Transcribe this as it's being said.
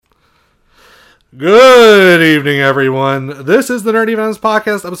Good evening, everyone. This is the Nerdy Venoms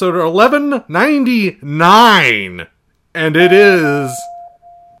podcast, episode 1199, and it is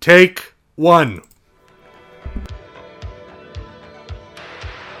take one.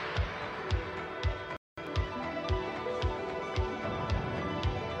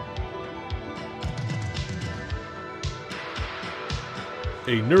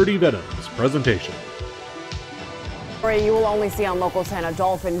 A Nerdy Venoms presentation. You will only see on Local 10 a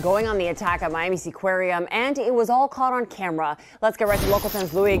dolphin going on the attack at Miami's aquarium, and it was all caught on camera. Let's get right to Local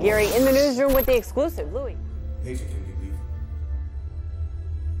 10's Louis Aguirre in the newsroom with the exclusive. Louis. Nature can be lethal,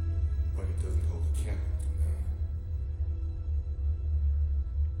 but it doesn't hold a candle to man.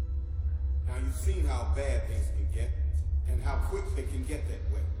 Now you've seen how bad things can get, and how quick they can get that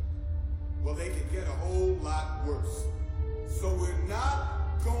way. Well, they can get a whole lot worse. So we're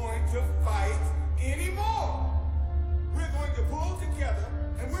not going to fight anymore. We're going to pull together,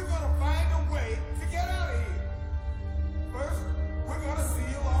 and we're going to find a way to get out of here. First, we're going to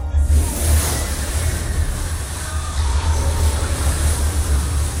seal off this.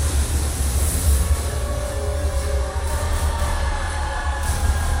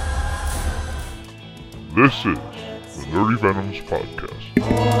 This is the Nerdy Venoms podcast.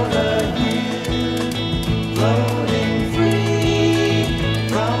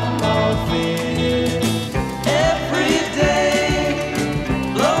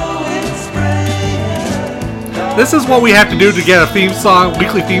 This is what we have to do to get a theme song,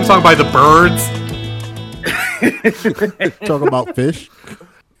 weekly theme song by the Birds. Talk about fish.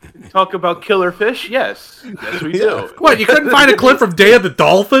 Talk about killer fish? Yes. Yes, we do. What, you couldn't find a clip from Day of the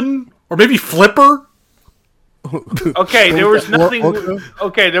Dolphin? Or maybe Flipper? Okay, there was nothing.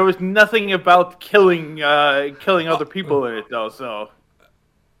 Okay, there was nothing about killing other people in it, though. So.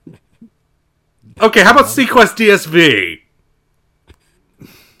 Okay, how about Sequest DSV?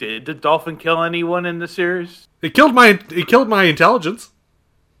 Did the dolphin kill anyone in the series? It killed my intelligence.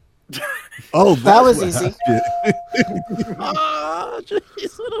 Oh, that was easy.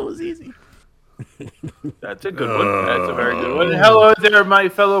 That was easy. That's a good one. That's a very good one. Hello there, my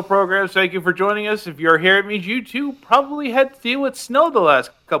fellow programs. Thank you for joining us. If you're here, it means you too probably had to deal with snow the last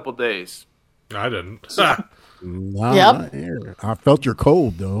couple days. I didn't. Nah, Yep. not here. I felt your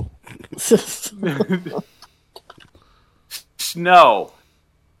cold, though. Snow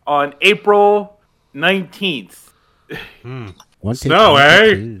on April 19th. Snow,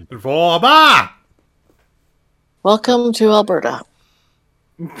 eh? Welcome to Alberta.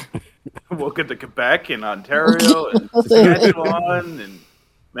 Welcome to Quebec and Ontario and Saskatchewan and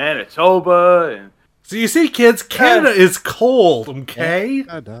Manitoba. And So you see, kids, Canada is cold, okay?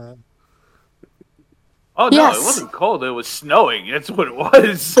 oh, no, Yes. it wasn't cold. It was snowing. That's what it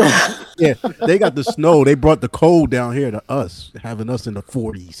was. Yeah, they got the snow. They brought the cold down here to us, having us in the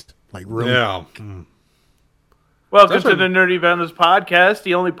 40s. Like, really? Yeah. Welcome to the Nerdy Venoms podcast,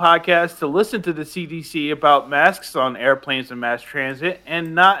 the only podcast to listen to the CDC about masks on airplanes and mass transit,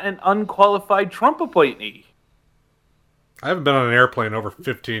 and not an unqualified Trump appointee. I haven't been on an airplane in over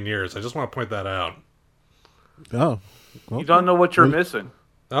 15 years. I just want to point that out. Oh. You don't know what you're missing.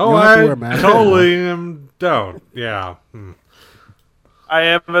 Oh, You don't have to wear I a mask. totally don't. Yeah. I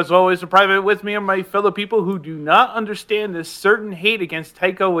am, as always, a private with me and my fellow people who do not understand this certain hate against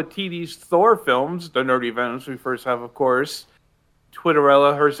Taika Waititi's Thor films, the Nerdy Venoms we first have, of course.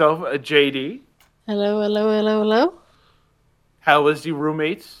 Twitterella herself, JD. Hello, hello, hello, hello. How is the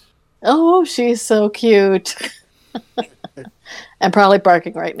roommates? Oh, she's so cute. I'm probably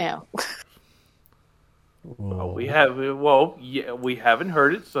barking right now. Well, we haven't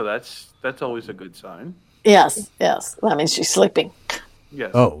heard it, so that's always a good sign. Yes. That means she's sleeping.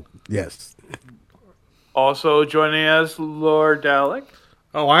 Yes. Oh, yes. Also joining us, Lord Dalek.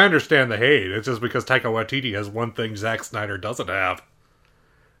 Oh, I understand the hate. It's just because Taika Waititi has one thing Zach Snyder doesn't have.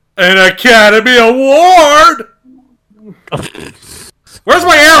 An Academy Award! Where's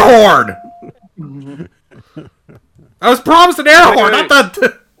my air horn? I was promised an air horn, not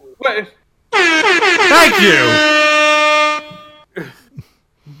the... Wait. Thank you!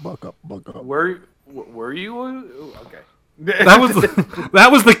 Buck up. Were you? Okay. That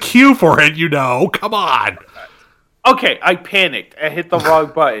was the cue for it, you know. Come on. Okay, I panicked. I hit the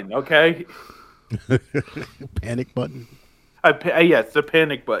wrong button, okay? Panic button. Yes, the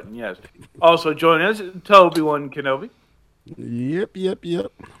panic button, yes. Also joining us, Toby-Wan Kenobi. Yep.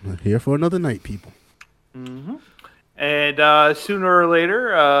 Here for another night, people. Mm-hmm. And sooner or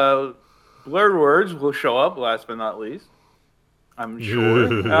later, Blurred Words will show up, last but not least. I'm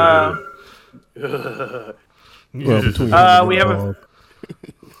sure. Well, between we have a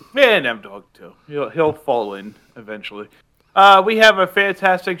and M-Dog too. He'll fall in eventually. We have a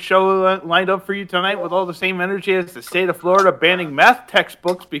fantastic show lined up for you tonight with all the same energy as the state of Florida banning math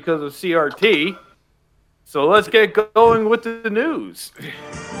textbooks because of CRT. So let's get going with the news.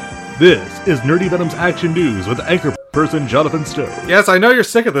 This is Nerdy Venoms Action News with anchor person Jonathan Stone. Yes, I know you're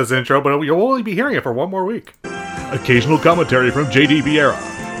sick of this intro, but you'll only be hearing it for one more week. Occasional commentary from JD Vieira.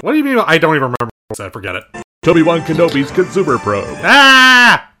 What do you mean? I don't even remember what I said. Forget it. Obi-Wan Kenobi's Consumer Probe.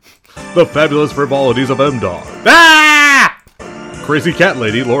 Ah! The fabulous frivolities of M-Dog. Ah! Crazy Cat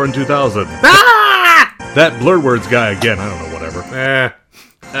Lady, Lauren 2000. Ah! That Blurred Words guy again, I don't know, whatever. And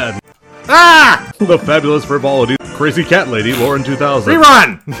Ah! the fabulous frivolities, Crazy Cat Lady, Lauren 2000.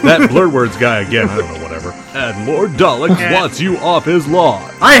 Rerun! That Blurred Words guy again, I don't know, whatever. And Lord Dalek wants you off his lawn.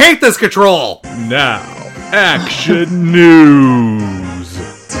 I hate this control! Now, Action News.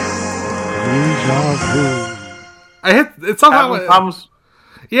 I hit it somehow. Having problems,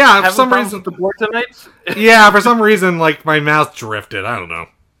 Yeah, for having some problems reason. with the board tonight? Yeah, for some reason, like my mouse drifted. I don't know.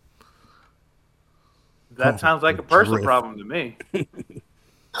 That sounds like a personal drift. problem to me.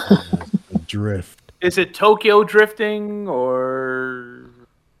 Drift. Is it Tokyo drifting or...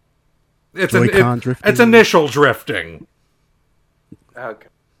 It's Joy-Con drifting? It's initial drifting. Okay.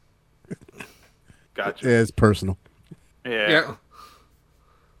 Gotcha. Yeah, it's personal. Yeah.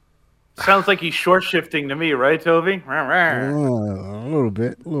 Sounds like he's short shifting to me, right, Toby? A little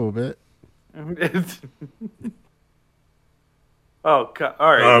bit. Oh,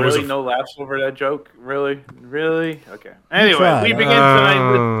 all right. it was Really, no laughs over that joke? Really? Okay. Anyway, we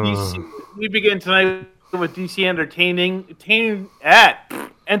begin tonight with DC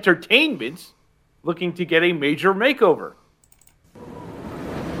Entertainment looking to get a major makeover.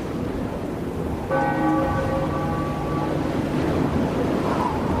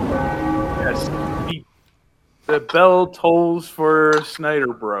 Yes, the bell tolls for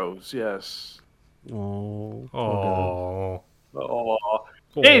Snyderbros. Yes. Oh.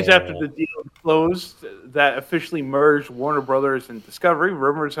 Days after the deal closed that officially merged Warner Brothers and Discovery,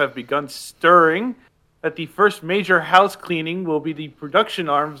 rumors have begun stirring that the first major house cleaning will be the production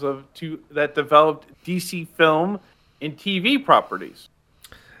arms that developed DC film and TV properties.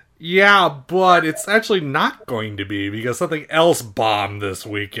 Yeah, but it's actually not going to be because something else bombed this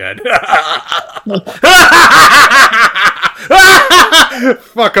weekend. Fuck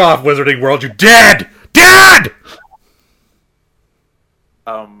off, Wizarding World, you dead! Dead!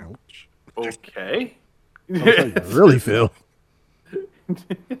 Okay. That's how you really feel.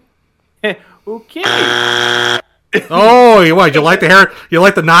 Okay. Oh, what? You like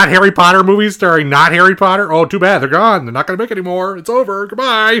the not Harry Potter movies starring not Harry Potter? Oh, too bad. They're gone. They're not going to make any more. It's over.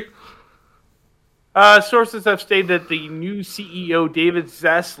 Goodbye. Sources have stated that the new CEO, David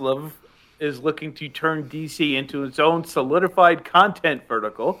Zaslav, is looking to turn DC into its own solidified content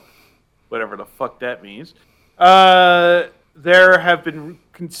vertical. Whatever the fuck that means. There have been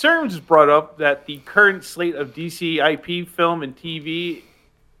concerns brought up that the current slate of DC IP film and TV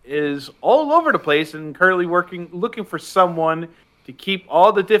is all over the place and currently looking for someone to keep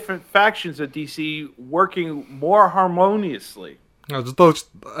all the different factions of DC working more harmoniously.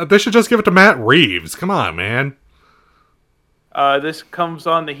 They should just give it to Matt Reeves. Come on, man. This comes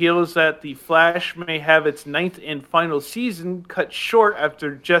on the heels that The Flash may have its 9th and final season cut short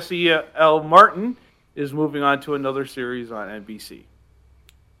after Jesse L. Martin is moving on to another series on NBC.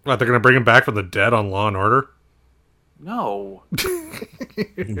 What, they're going to bring him back from the dead on Law & Order? No.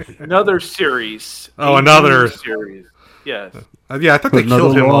 Another series. Oh, another series. Yes. Yeah, I think they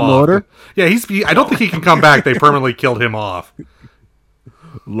killed him Law and off. Order? Yeah, I don't think he can come back. They permanently killed him off.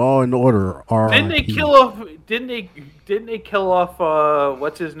 Law and Order are. Didn't they kill off? Didn't they kill off?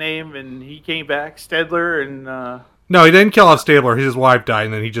 What's his name? And he came back, Stedler, and. No, he didn't kill off Stabler. His wife died,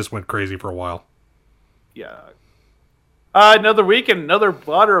 and then he just went crazy for a while. Yeah. Another week and another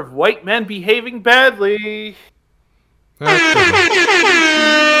blotter of white men behaving badly.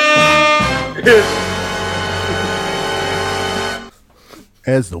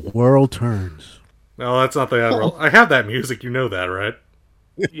 As the world turns. No, that's not the Admiral. I have that music. You know that, right?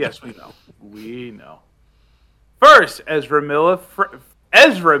 Yes, we know. We know. First, Ezra Miller,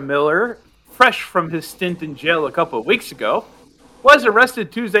 fresh from his stint in jail a couple of weeks ago, was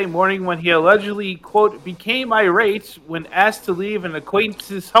arrested Tuesday morning when he allegedly, quote, became irate when asked to leave an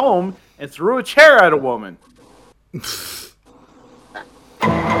acquaintance's home and threw a chair at a woman.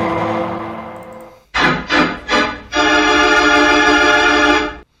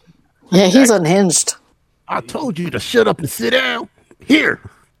 Yeah, he's unhinged. I told you to shut up and sit down. Here.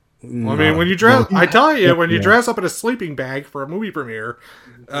 Well, I mean, when you dress, I tell you, when you dress up in a sleeping bag for a movie premiere,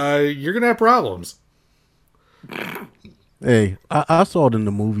 you're gonna have problems. Hey, I saw it in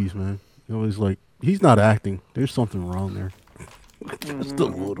the movies, man. It was like, he's not acting. There's something wrong there. Just a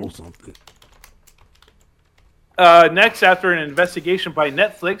little something. Next, after an investigation by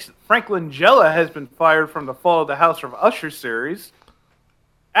Netflix, Frank Langella has been fired from the Fall of the House of Usher series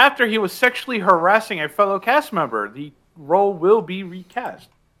after he was sexually harassing a fellow cast member. The role will be recast.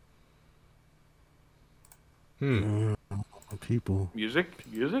 People. Music.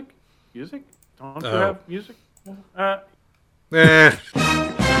 Don't you have music?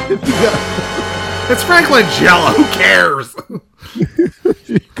 It's Frank Langella. Who cares?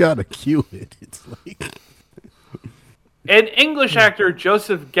 You gotta cue it. It's like... An English actor,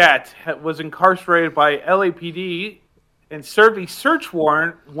 Joseph Gatt, was incarcerated by LAPD and served a search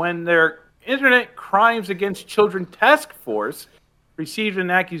warrant when their Internet Crimes Against Children Task Force received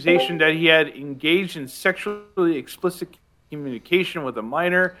an accusation that he had engaged in sexually explicit communication with a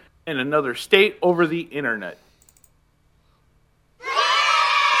minor in another state over the internet.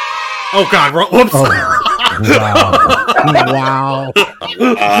 Oh, God. Whoops. Oh, wow. That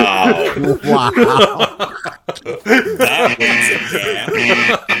was a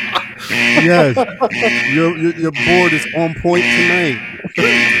Yes. Your board is on point tonight.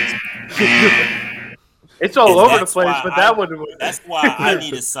 It's all over the place, but that would. That's why I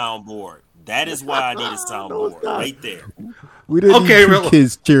need a soundboard. That is why I need a soundboard right there. We didn't need two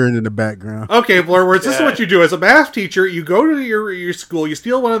kids cheering in the background. Okay, Blurwords, this is what you do. As a math teacher, you go to your school, you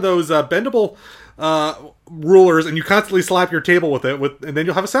steal one of those bendable rulers, and you constantly slap your table with it, and then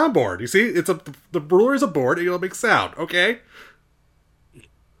you'll have a soundboard. You see? The ruler is a board, and you'll make sound, okay?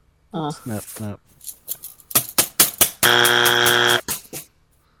 Snap.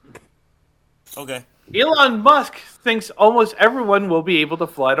 Okay. Elon Musk thinks almost everyone will be able to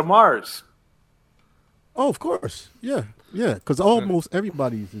fly to Mars. Oh, of course. Yeah, because almost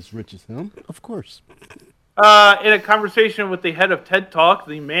everybody is as rich as him. Of course. In a conversation with the head of TED Talk,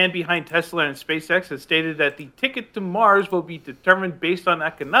 the man behind Tesla and SpaceX has stated that the ticket to Mars will be determined based on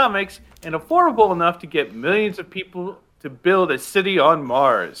economics and affordable enough to get millions of people to build a city on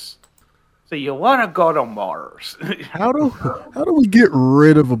Mars. So you want to go to Mars. How do we get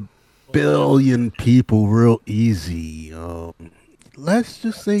rid of 1 billion people real easy? Let's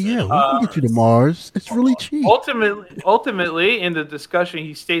just say, we can get you to Mars. It's really cheap. Ultimately, in the discussion,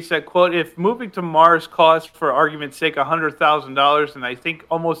 he states that, quote, if moving to Mars costs, for argument's sake, $100,000, and I think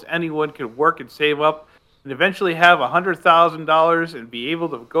almost anyone could work and save up and eventually have $100,000 and be able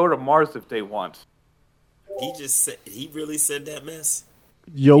to go to Mars if they want. He really said that mess?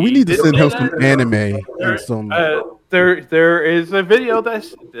 Yo, we need to send him some anime and some. There is a video that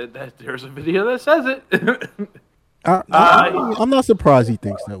says it. I'm not surprised he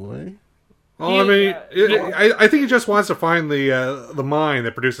thinks that way. Well, I mean, I think he just wants to find the mine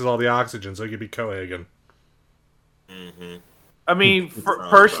that produces all the oxygen, so he could be Cohagen. Mm-hmm. I mean,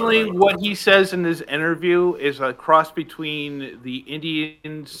 personally, what he says in this interview is a cross between the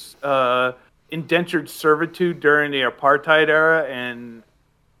Indians' indentured servitude during the apartheid era in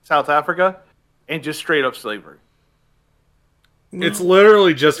South Africa and just straight up slavery. It's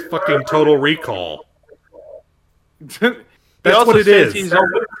literally just fucking Total Recall. That's what it is. He's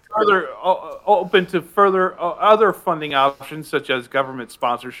open to further other funding options, such as government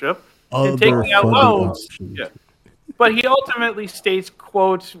sponsorship and taking out loans. Yeah. But he ultimately states,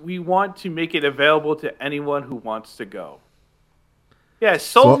 quote, we want to make it available to anyone who wants to go. Yeah,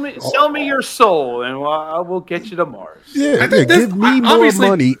 sell me your soul, and we'll get you to Mars. Yeah, give me more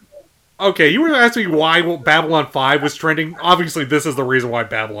money. Okay, you were going to ask me why Babylon 5 was trending. Obviously, this is the reason why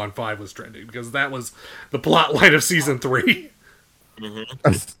Babylon 5 was trending, because that was the plot line of Season 3.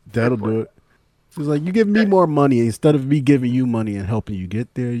 Mm-hmm. That'll do it. It's like, you give me more money. Instead of me giving you money and helping you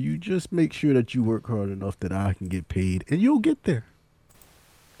get there, you just make sure that you work hard enough that I can get paid, and you'll get there.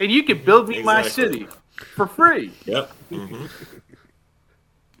 And you can build me my city for free. Yep. Mm-hmm.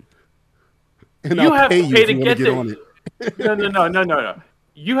 And you I'll have pay to you pay if to you get get there. on it. No.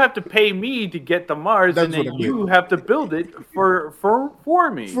 You have to pay me to get to Mars, That's and then what I you mean. have to build it for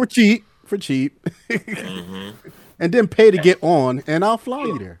me. For cheap. Mm-hmm. And then pay to get on, and I'll fly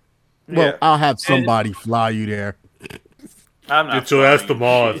you there. Well, I'll have somebody fly you there. I'm not Get your ass to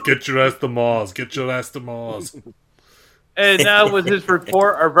Mars. Get your ass to Mars. Get your ass to Mars. And now with his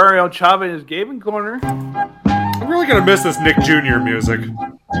report, our very own Chava in his gaming corner. I'm really going to miss this Nick Jr. music.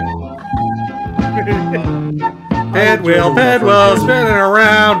 Pedwheel, spinning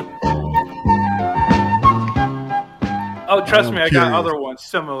around. Oh, trust me, I got other ones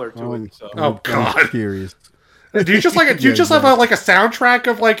similar to it. So. Oh, God. I'm curious. Do you just like do you just have like a soundtrack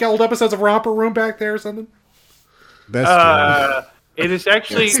of like old episodes of Romper Room back there or something? That's it is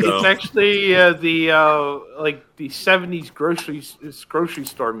actually the 70s grocery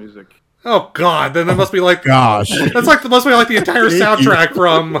store music. Oh God! Then that must be like Gosh. That's like must be like the entire soundtrack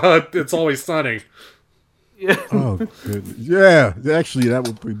from It's Always Sunny. Yeah. Oh, goodness. Yeah. Actually,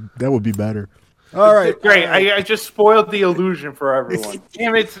 that would be better. All right. Great. I just spoiled the illusion for everyone.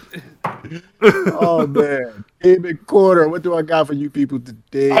 Damn it. Oh man. Gaming Corner. What do I got for you people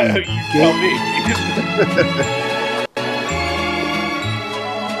today? You tell me.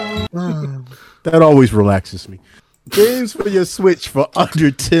 That always relaxes me. Games for your Switch for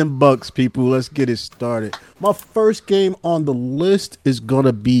under $10, people. Let's get it started. My first game on the list is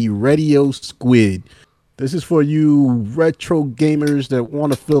gonna be Radio Squid. This is for you retro gamers that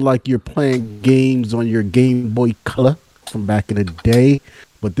want to feel like you're playing games on your Game Boy Color from back in the day.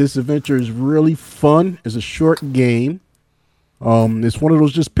 But this adventure is really fun. It's a short game. It's one of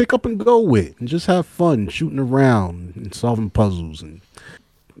those just pick up and go with and just have fun shooting around and solving puzzles. And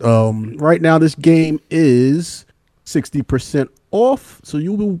right now, this game is 60% off, so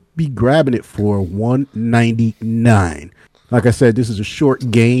you will be grabbing it for $199. Like I said, this is a short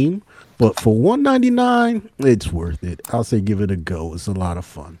game. But for $199, it's worth it. I'll say give it a go. It's a lot of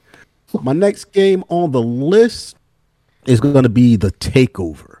fun. My next game on the list is going to be The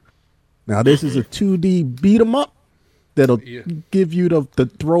Takeover. Now, this is a 2D beat 'em up that'll give you the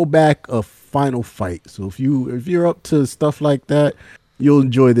throwback of Final Fight. So if you're up to stuff like that, you'll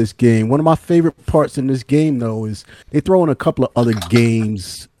enjoy this game. One of my favorite parts in this game, though, is they throw in a couple of other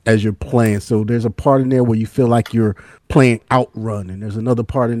games as you're playing. So there's a part in there where you feel like you're playing Outrun, and there's another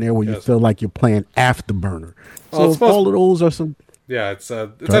part in there where you feel like you're playing Afterburner. So all of those are some. Yeah, it's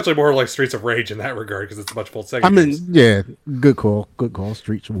actually more like Streets of Rage in that regard because it's a much more segment. I mean, yeah, good call,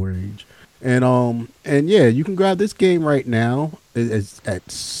 Streets of Rage, and yeah, you can grab this game right now. It's at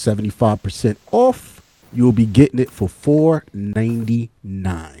 75% off. You'll be getting it for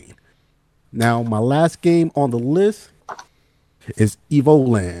 $4.99. Now, my last game on the list is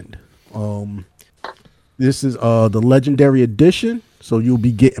Evoland. This is the Legendary Edition, so you'll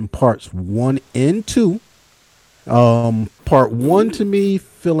be getting parts 1 and 2. Part 1 to me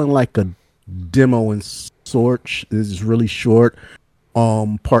feeling like a demo and sorts. This is really short.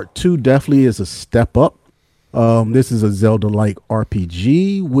 Part 2 definitely is a step up. This is a Zelda-like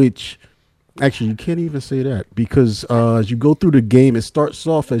RPG, which actually you can't even say that because as you go through the game, it starts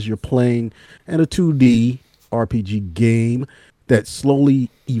off as you're playing in a 2D RPG game that slowly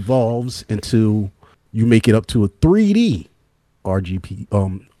evolves into you make it up to a 3D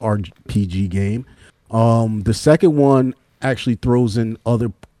RPG game. The second one actually throws in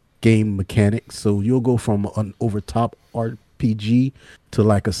other game mechanics, so you'll go from an over-top RPG to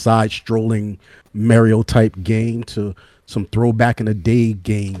like a side-strolling Mario type game to some throwback in the day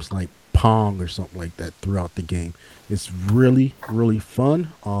games like Pong or something like that throughout the game. It's really, really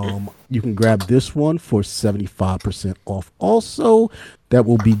fun. You can grab this one for 75% off. Also,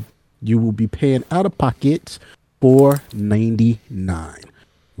 you will be paying out of pocket $4.99.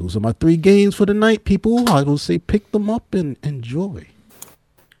 Those are my 3 games for the night, people. I will say pick them up and enjoy.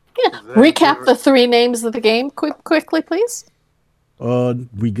 Yeah. Recap the 3 names of the game quickly, please.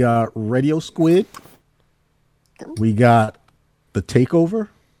 We got Radio Squid. We got The Takeover.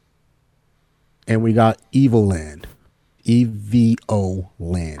 And we got Evoland. EVO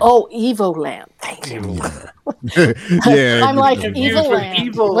Land. Oh, Evoland. Thank you. Yeah. I'm like,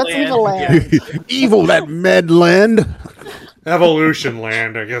 Evoland. What's Evoland? Evil, that mad land. Evolution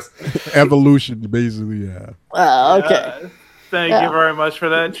Land, I guess. Evolution, basically, yeah. Okay. Thank you very much for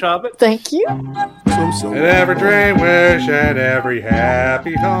that, Chobbit. Thank you. So. In every dream, wish, and every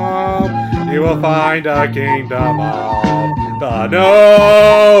happy home, you will find a kingdom of the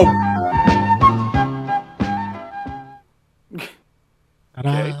gnome.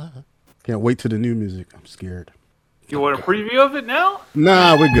 Okay. Can't wait to the new music. I'm scared. You want a preview of it now?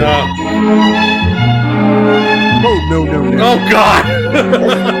 Nah, we're good. No. Oh, God!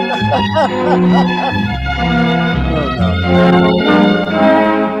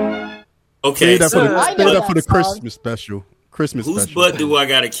 Okay, Save that for the song. Christmas special. Whose butt do I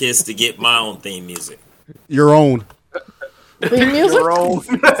gotta kiss to get my own theme music? Your own. Theme music? Your own.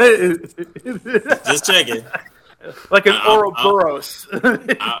 Just checking. Like an Ouroboros.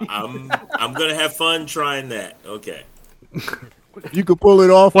 I'm gonna have fun trying that. Okay. You could pull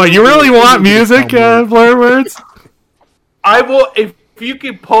it off. Well, you really want music, Blur Words? I will if you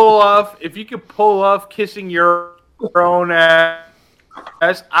could pull off kissing your own ass,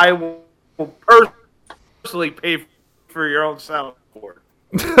 I will personally pay for your own soundboard.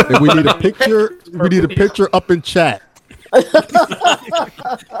 And we need a picture. We need a picture up in chat.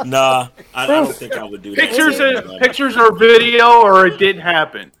 Nah, I don't think I would do that. Pictures or video, or it didn't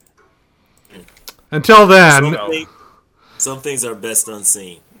happen. Until then, Some things are best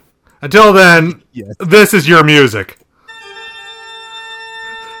unseen. Until then, Yes. this is your music.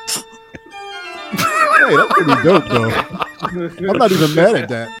 Hey, that's pretty dope, though. I'm not even mad at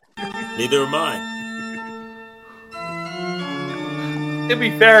that. Neither am I. To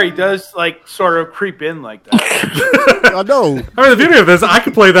be fair, he does like sort of creep in like that. I know. I mean, the beauty of this, I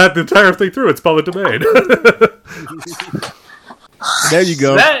can play that the entire thing through. It's public domain. There you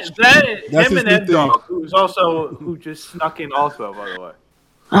go. That's That's him his and new Ed Dog, who just snuck in also, by the way.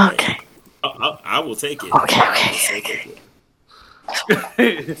 Okay. I will take it. Okay.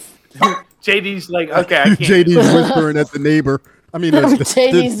 JD's like, okay, I can't. JD's whispering at the neighbor. I mean,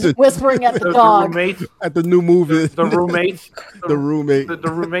 JD's whispering at the dog. Roommate, at the new movie. the roommate, The roommate. the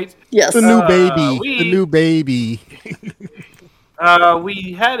roommate. Yes. The new baby. we- The new baby.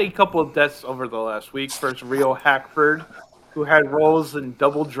 We had a couple of deaths over the last week. First, Rio Hackford, who had roles in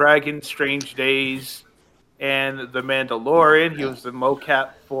Double Dragon, Strange Days, and The Mandalorian. He was the mocap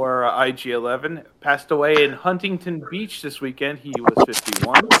for IG-11. Passed away in Huntington Beach this weekend. He was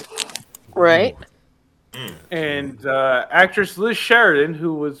 51. Right. And actress Liz Sheridan,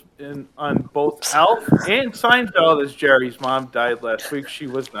 who was on both Alf and Seinfeld as Jerry's mom, died last week. She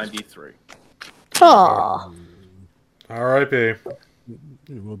was 93. Aww. R.I.P.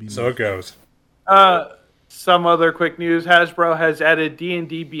 So it goes. Some other quick news. Hasbro has added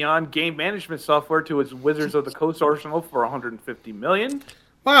D&D Beyond game management software to its Wizards of the Coast arsenal for $150 million.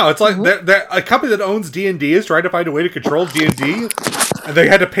 Wow, it's like a company that owns D&D is trying to find a way to control D&D, and they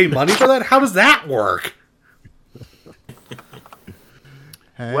had to pay money for that? How does that work?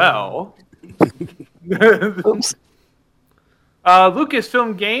 Well, Oops.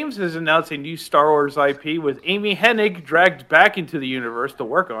 Lucasfilm Games has announced a new Star Wars IP with Amy Hennig dragged back into the universe to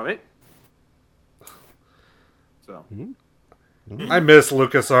work on it. So, I miss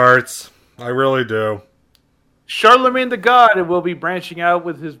LucasArts. I really do. Charlemagne the God will be branching out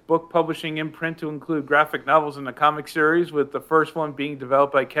with his book publishing imprint to include graphic novels in the comic series, with the first one being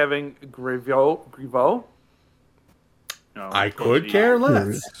developed by Kevin Griveau. No, I could care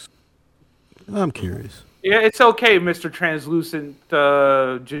less. I'm curious. Yeah, it's okay, Mr. Translucent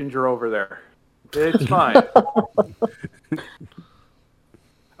Ginger over there. It's fine.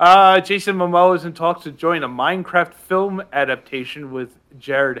 Jason Momoa is in talks to join a Minecraft film adaptation with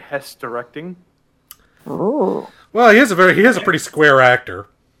Jared Hess directing. Ooh. Well, he is a pretty square actor.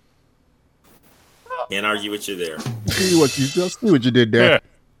 Can't argue with you there. See what you did there.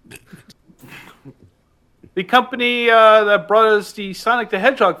 The company that brought us the Sonic the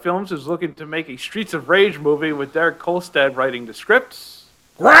Hedgehog films is looking to make a Streets of Rage movie with Derek Kolstad writing the scripts.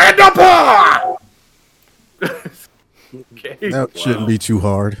 Grandpa! Okay. That shouldn't be too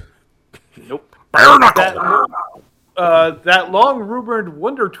hard. Nope. Bare knuckle! That long-rumored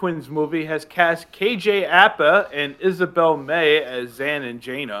Wonder Twins movie has cast KJ Apa and Isabel May as Zan and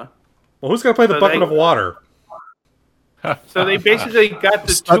Jaina. Well, who's going to play the bucket of water? So they basically got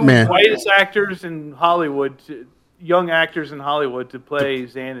the two Stuntman. whitest actors in Hollywood, young actors in Hollywood, to play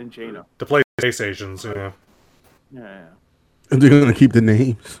Zan and Jaina. To play space Asians, yeah. Yeah. And they're going to keep the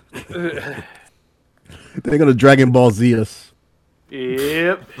names. They're going to Dragon Ball Z us.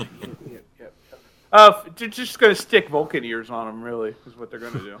 Yep. They're just going to stick Vulcan ears on them, really, is what they're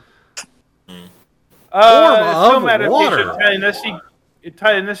going to do. Film adaptation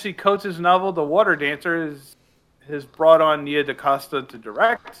Ta-Nehisi Coates' novel, The Water Dancer, has brought on Nia DaCosta to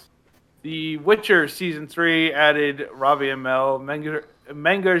direct. The Witcher Season 3 added Ravi Amell, Mengar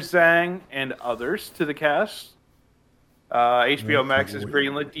Zhang, and others to the cast. HBO Max has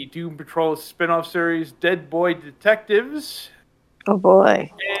greenlit the Doom Patrol spin-off series Dead Boy Detectives. Oh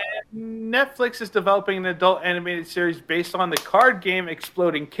boy. And Netflix is developing an adult animated series based on the card game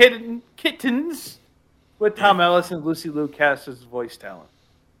Exploding Kittens, with Tom Ellis and Lucy Liu cast as voice talent.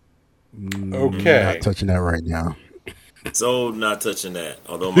 Okay. Not touching that right now. So not touching that.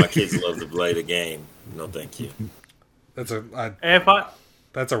 Although my kids love to play the game. No, thank you. That's a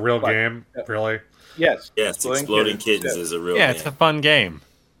real What? game, really. Yes. Yes, Exploding Kittens is a real Yeah, game. it's a fun game.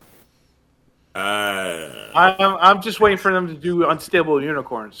 I'm just waiting for them to do Unstable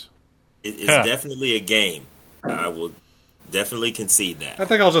Unicorns. It's definitely a game. I will definitely concede that. I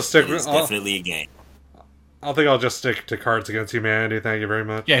think I'll just stick. It's definitely a game. I think I'll just stick to Cards Against Humanity. Thank you very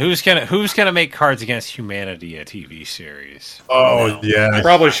much. Yeah, who's gonna make Cards Against Humanity a TV series? Oh, yeah.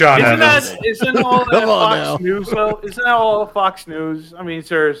 Probably Sean Evans. Isn't all that Fox News, though? Isn't that all Fox News? I mean,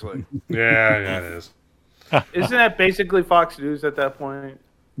 seriously. Yeah, it is. Isn't that basically Fox News at that point?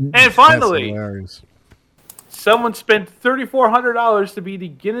 And finally, someone spent $3,400 to be the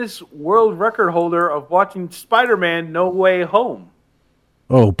Guinness World Record holder of watching Spider-Man No Way Home.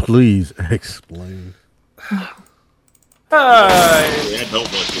 Oh, please explain. I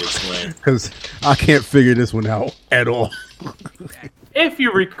don't want to explain. Because I can't figure this one out at all. If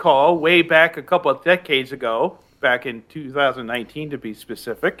you recall, way back a couple of decades ago, back in 2019 to be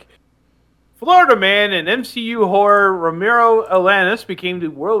specific, Florida man and MCU horror Ramiro Alanis became the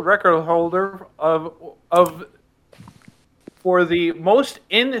world record holder for the most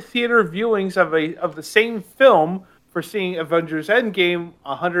in-theater viewings of the same film for seeing Avengers Endgame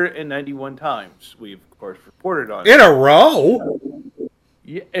 191 times. We've, of course, reported on it. In a row?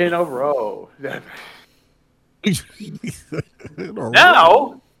 Yeah, in a row.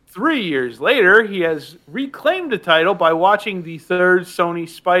 Now, 3 years later, he has reclaimed the title by watching the third Sony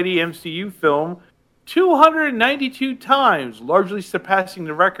Spidey MCU film 292 times, largely surpassing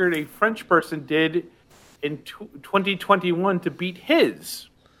the record a French person did in 2021 to beat his.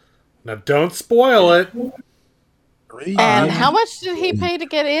 Now, don't spoil it. And how much did he pay to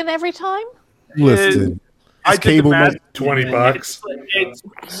get in every time? Listen, I did cable the math. $20. It's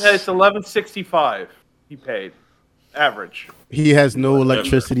 $11.65 he paid, average. he has no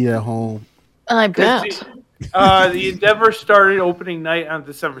electricity at home. I bet. The Endeavor started opening night on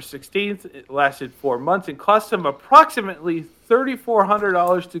December 16th. It lasted 4 months and cost him approximately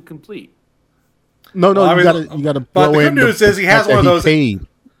 $3,400 to complete. No, Well, I you mean, gotta. but throw the good in news is he has fact one of that those. paid.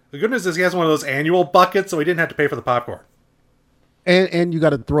 The good news is he has one of those annual buckets, so he didn't have to pay for the popcorn. And you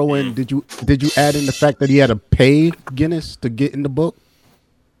got to throw in. Did you add in the fact that he had to pay Guinness to get in the book?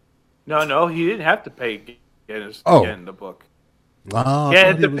 No, he didn't have to pay Guinness to Oh. get in the book. Oh, He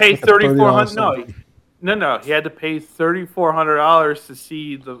had to pay $3,400. $3,400. No. He had to pay $3,400 to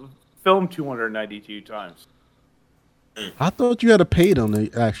see the film 292 times. I thought you had to pay them to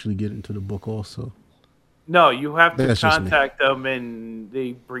actually get into the book also. No, you have to That's just me. contact them and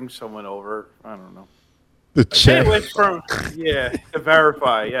they bring someone over. I don't know. The check. Anyway, to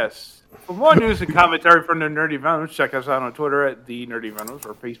verify, yes. For more news and commentary from the Nerdy Venoms, check us out on Twitter at The Nerdy Venoms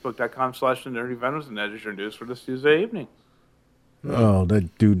or Facebook.com/The Nerdy Venoms, and that is your news for this Tuesday evening. Oh,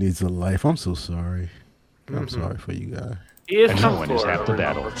 that dude needs a life. I'm so sorry. I'm sorry for you guys. He is And from no one is Florida. half the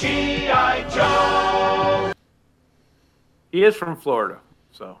battle. He is from Florida,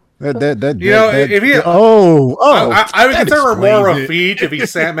 so. If he, I would consider it more of a feat if he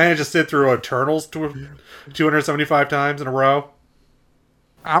managed to sit through Eternals 275 times in a row.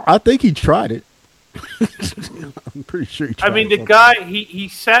 I think he tried it. I'm pretty sure he tried I mean, the guy, he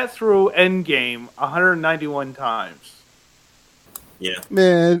sat through Endgame 191 times. Yeah.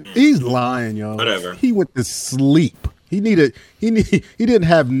 Man, he's lying, yo. Whatever. He went to sleep. He didn't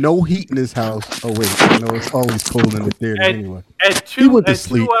have no heat in his house. Oh wait, it's always cold in the theater anyway. He went to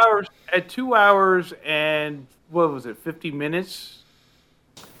sleep. 2 hours and what was it, 50 minutes?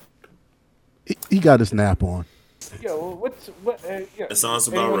 He got his nap on. Yeah, well, That sounds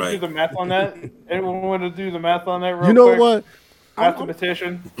about anyone right. Do the math on that? Anyone want to do the math on that real quick? You know what?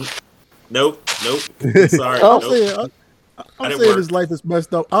 Mathematician? Nope. Sorry. I'm saying his life is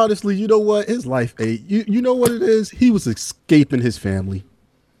messed up. Honestly, you know what? His life ain't. You know what it is? He was escaping his family.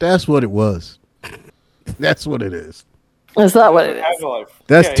 That's what it was. That's what it is. Is that what it is?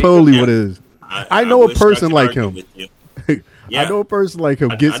 That's totally what it is. I know a wish person I could like argue him. with you. I Yeah. know a person like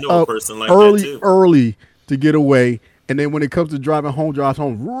him I gets know a up person like that, too. early to get away, and then when it comes to drives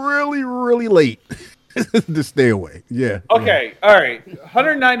home really, really late to stay away. Yeah. Okay, all right.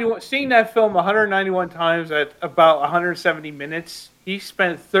 191. Seeing that film 191 times at about 170 minutes, he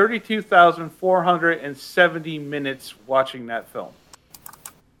spent 32,470 minutes watching that film.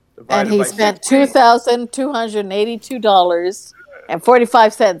 And Divided he by spent 16.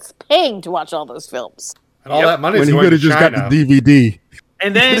 $2,282.45 paying to watch all those films. And all that money When is he going could to have just China. got the DVD.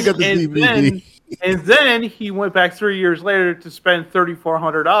 And then, He got the DVD. and then he went back 3 years later to spend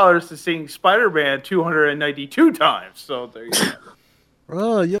 $3,400 to seeing Spider-Man 292 times. So there you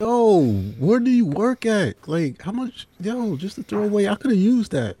go. Yo, where do you work at? Like, how much? Yo, just to throw away. I could have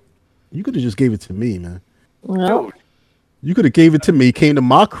used that. You could have just gave it to me, man. Dude, You could have gave it to me, came to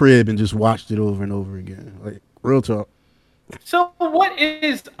my crib, and just watched it over and over again. Like, real talk. so what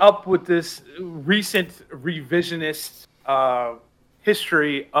is up with this recent revisionist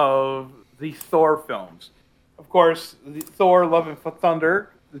history of the Thor films? Of course, the Thor: Love and Thunder,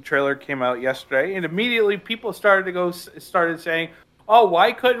 the trailer came out yesterday, and immediately people started saying, "Oh,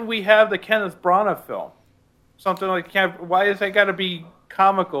 why couldn't we have the Kenneth Branagh film? Something like, why is that got to be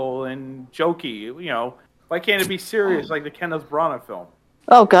comical and jokey? You know, why can't it be serious like the Kenneth Branagh film?"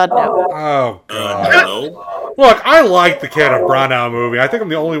 Oh, God, no. Oh, God. No. Look, I like the Kenneth Branagh movie. I think I'm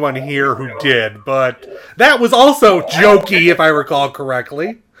the only one here who did, but that was also jokey, if I recall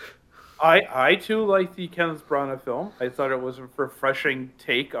correctly. I too like the Kenneth Branagh film. I thought it was a refreshing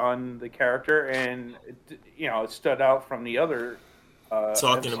take on the character, and it stood out from the other.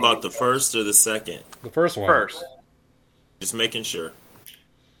 Talking about the first or the second? The first one. First. Just making sure.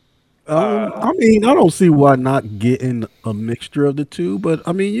 I mean, I don't see why not getting a mixture of the two, but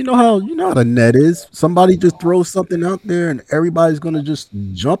I mean, you know how the net is. Somebody just throws something out there, and everybody's gonna just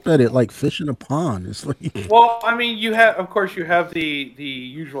jump at it like fish in a pond. It's like, well, I mean, you have the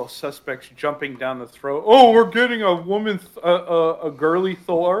usual suspects jumping down the throat. Oh, we're getting a woman, a girly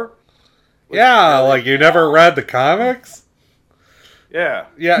Thor. Yeah, like you never read the comics. Yeah,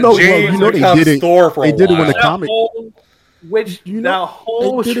 no, James they becomes did it. Thor for they a did while. it when the comic. That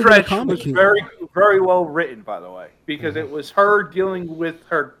whole stretch was very, very well written, by the way, because it was her dealing with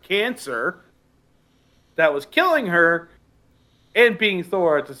her cancer that was killing her and being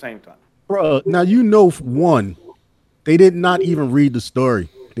Thor at the same time. Bruh, now one, they did not even read the story.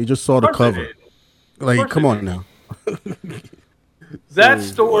 They just saw the cover. Like, come on now. That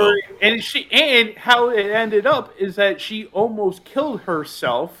story, and how it ended up is that she almost killed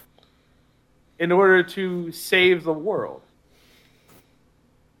herself in order to save the world.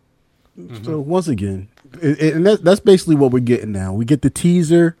 So once again, and that's basically what we're getting now. We get the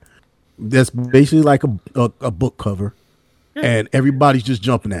teaser. That's basically like a book cover, and everybody's just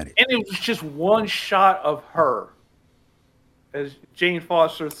jumping at it. And it was just one shot of her as Jane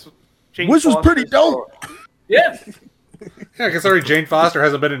Foster, which was pretty dope. Yeah. Yeah, considering Jane Foster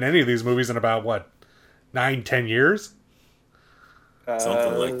hasn't been in any of these movies in about 9-10 years.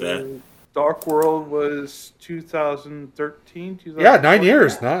 Something like that. Dark World was 2013. Yeah, 9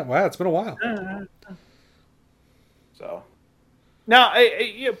 years. Wow, it's been a while. So now,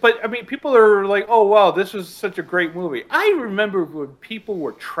 but I mean, people are like, "Oh, wow, this was such a great movie." I remember when people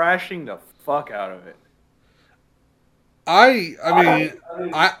were trashing the fuck out of it. I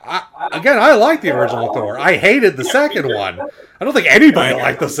like the original Thor. I hated the second one. I don't think anybody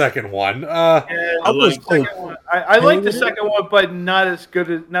liked the second one. I like the second one, but not as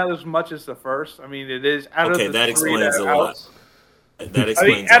much as the first. I mean, it is out of the that three. Explains a lot. That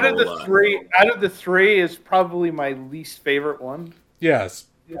explains out a of the lot. out of the three is probably my least favorite one. Yes,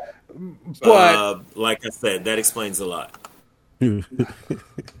 but like I said, that explains a lot.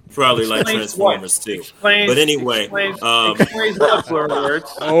 Probably like Transformers too. But anyway, explains the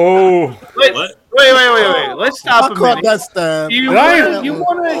words. Oh, wait! Let's stop a minute. That stab. You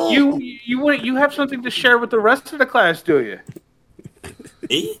have something to share with the rest of the class, do you?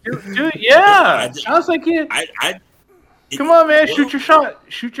 Me? Yeah. Sounds like you. Come on, man! Shoot your shot!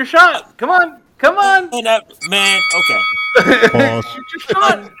 Shoot your shot! Come on! Man, okay. Shoot your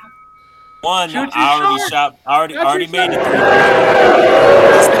shot! One, I already made it.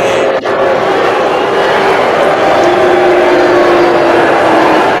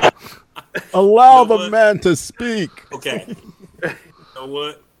 Allow the man to speak. Okay. You know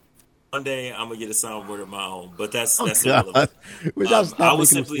what? One day I'm gonna get a soundboard of my own, but that's irrelevant. I was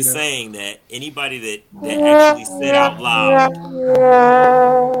simply saying that anybody that actually said out loud,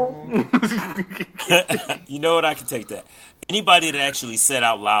 you know what? I can take that. Anybody that actually said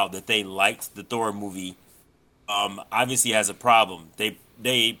out loud that they liked the Thor movie, obviously has a problem. They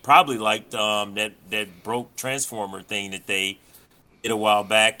probably liked that broke Transformer thing that they did a while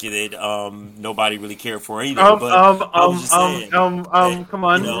back that nobody really cared for either. Come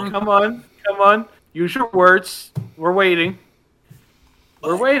on. Use your words. We're waiting.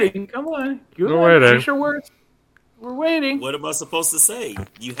 We're waiting. Come on. Use your words. We're waiting. What am I supposed to say?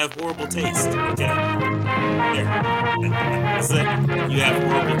 You have horrible taste. Okay. There. That's it. You have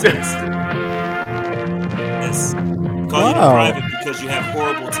horrible taste. Yes. Call you in private because you have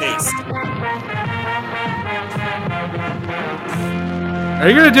horrible taste. Are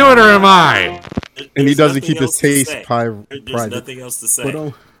you gonna do it or am I? And he doesn't keep his taste private. There's nothing else to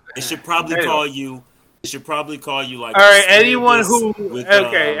say. It should probably call you. It should probably call you like. All right, anyone who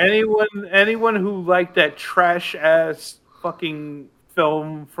anyone who liked that trash ass fucking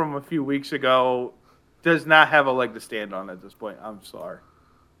film from a few weeks ago does not have a leg to stand on at this point. I'm sorry.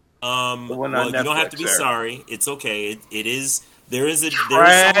 Well, you don't have to be sorry. It's okay. It is. There is someone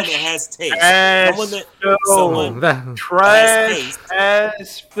that has taste. Someone that trash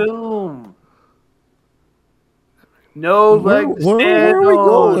ass film. No leg to stand where are we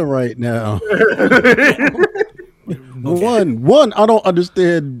going right now? One, I don't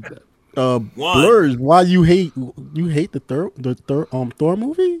understand. Blurs, why you hate the Thor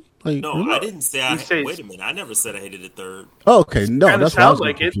movie? Like, no, really? I didn't say. Wait a minute, I never said I hated the third. Oh, okay, no, that's why I was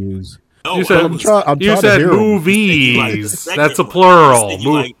confused. No, you said movies. That's a plural.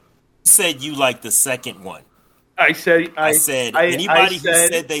 You said you like the second one. I said anybody who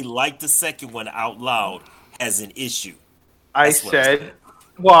said they liked the second one out loud has an issue. I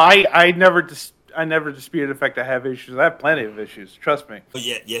never disputed the fact I have issues. I have plenty of issues. Trust me. Oh,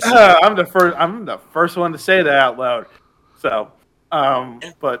 yeah, yes. I'm the first one to say that out loud. So,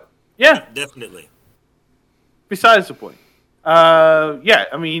 but yeah, definitely. Besides the point, yeah,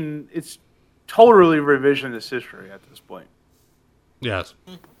 I mean, it's totally revisionist history at this point. Yes,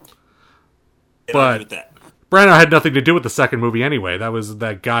 but Branagh had nothing to do with the second movie anyway. That was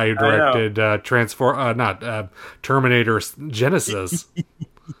that guy who directed Terminator Genesis.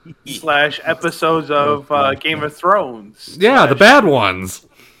 / episodes of Game of Thrones. Yeah, the bad ones.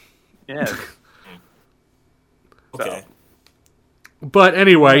 Yes. Okay. But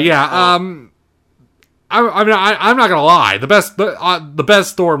anyway, yeah. I'm not gonna lie. The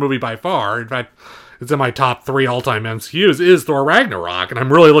best Thor movie by far. In fact, it's in my top 3 all-time MCUs. Is Thor Ragnarok, and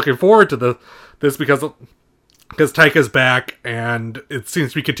I'm really looking forward to this because Taika's back, and it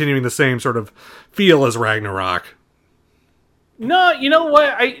seems to be continuing the same sort of feel as Ragnarok. No, you know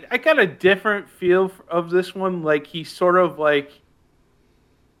what? I got a different feel of this one. Like, he's sort of like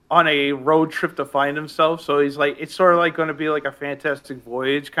on a road trip to find himself. So he's like, it's sort of like going to be like a Fantastic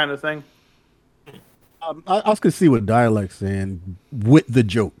Voyage kind of thing. I can see what Dialect's saying with the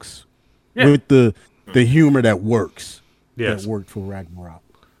jokes, with the humor that works. Yes. That worked for Ragnarok.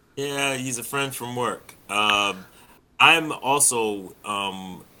 Yeah, he's a friend from work. I'm also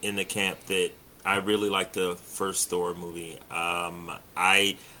in the camp that I really like the first Thor movie.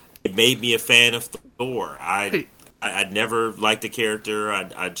 It made me a fan of Thor. I'd never liked the character.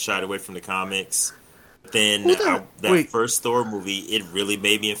 I'd shied away from the comics. But then that first Thor movie, it really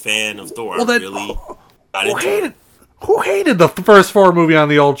made me a fan of Thor. Who hated the first Thor movie on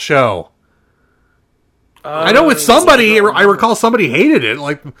the old show? I know it's somebody. I recall somebody hated it.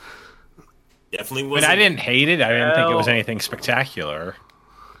 Like, definitely was. I didn't hate it. I didn't think it was anything spectacular.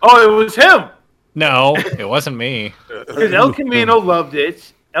 Oh, it was him. No, it wasn't me. Because El Camino loved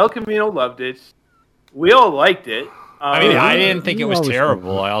it. We all liked it. I mean, I didn't think it was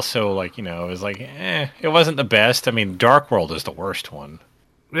terrible. I also, it was like, it wasn't the best. I mean, Dark World is the worst one.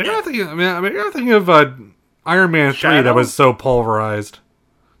 You're thinking of Iron Man 3 that was so pulverized.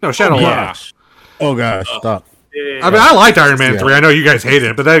 No, Shadow Love. Oh gosh, stop. I mean, I liked Iron Man 3. I know you guys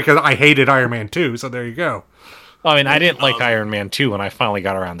hated it, but because I hated Iron Man 2, so there you go. I mean, I didn't like Iron Man 2 when I finally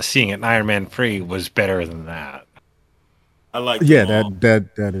got around to seeing it, and Iron Man 3 was better than that. I like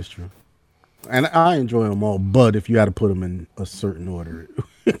that is true. And I enjoy them all, but if you had to put them in a certain order,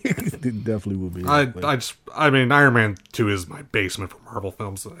 it definitely would be. I mean, Iron Man 2 is my basement for Marvel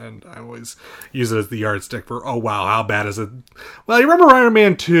films, and I always use it as the yardstick for, oh wow, how bad is it? Well, you remember Iron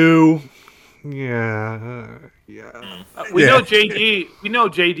Man 2? Yeah. We know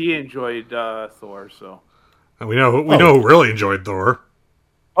JD enjoyed Thor, so. And we know who really enjoyed Thor.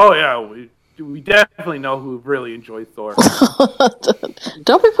 Oh yeah, we definitely know who really enjoyed Thor.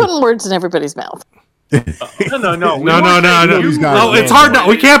 Don't be putting words in everybody's mouth. No. It's hard.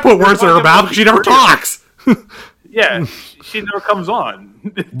 We can't put words in her mouth because she never talks. Yeah, she never comes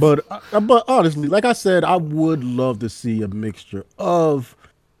on. But honestly, like I said, I would love to see a mixture of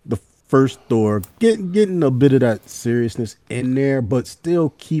the first Thor, getting a bit of that seriousness in there, but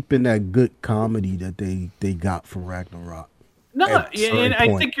still keeping that good comedy that they got from Ragnarok. No, and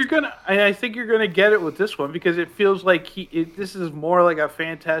I think you're gonna get it with this one because it feels like this is more like a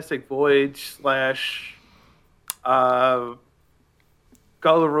Fantastic Voyage /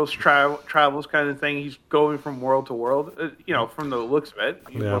 Gulliver's travels kind of thing. He's going from world to world. From the looks of it,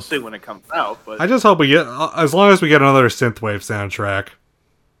 we'll see when it comes out. But I just hope we get, as long as we get another synthwave soundtrack.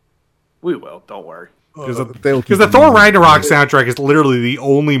 We will. Don't worry. Because the Thor Ragnarok soundtrack is literally the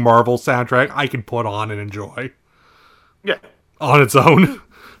only Marvel soundtrack I can put on and enjoy. Yeah. On its own.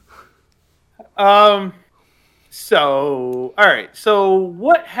 So, all right. So,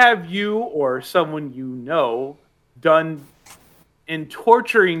 what have you or someone you know done in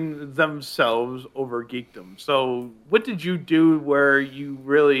torturing themselves over geekdom? So, what did you do where you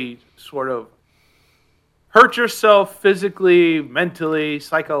really sort of hurt yourself physically, mentally,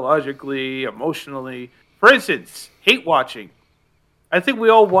 psychologically, emotionally? For instance, hate watching. I think we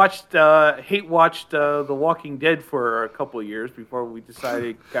all watched The Walking Dead for a couple of years before we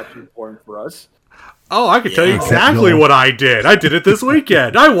decided it got too boring for us. Oh, I can tell you exactly what I did. I did it this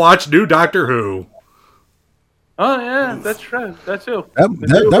weekend. I watched new Doctor Who. Oh yeah, that's right. That's it.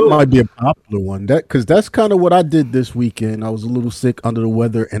 That might be a popular one. Because that's kind of what I did this weekend. I was a little sick, under the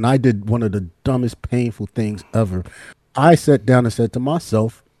weather, and I did one of the dumbest, painful things ever. I sat down and said to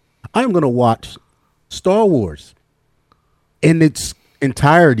myself, "I'm going to watch Star Wars in its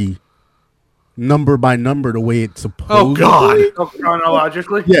entirety, number by number the way it's supposed. Oh God!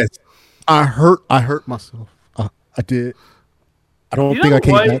 Chronologically. Yes, I hurt myself. I did. I don't think I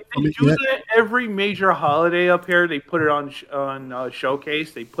came back from it yet. Every major holiday up here, they put it on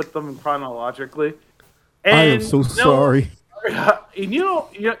Showcase. They put them chronologically. And I am so sorry. And you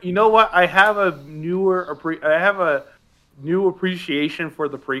know what? I have a new appreciation for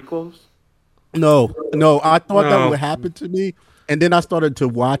the prequels. No, I thought that would happen to me, and then I started to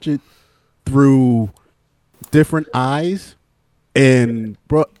watch it through different eyes. And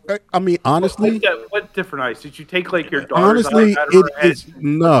bro, I mean, honestly, what different eyes did you take? Like your daughter? Honestly, it is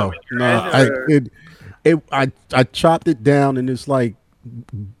no. I chopped it down, and it's like,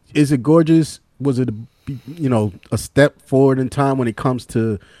 is it gorgeous? Was it a step forward in time when it comes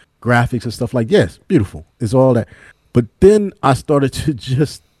to graphics and stuff? Like, yes, beautiful. It's all that. But then I started to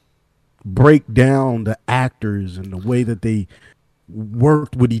just break down the actors and the way that they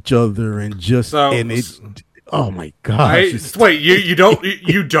worked with each other, and just oh my gosh! Wait, you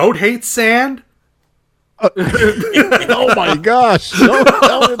don't hate sand? Oh my gosh! Don't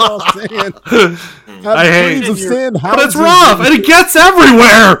tell me about sand. I hate of sand, but it's rough and it gets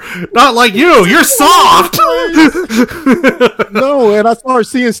everywhere. Not like you. You're soft. No, and I started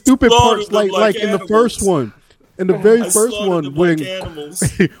seeing stupid parts like in the first one. In the very first one, when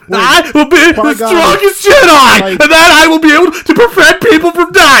I will be the strongest Jedi, and then I will be able to prevent people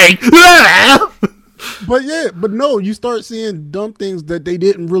from dying. But no, you start seeing dumb things that they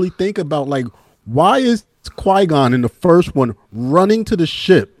didn't really think about. Like, why is Qui-Gon in the first one running to the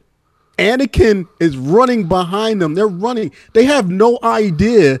ship? Anakin is running behind them. They're running. They have no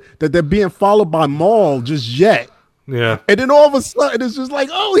idea that they're being followed by Maul just yet. Yeah. And then all of a sudden, it's just like,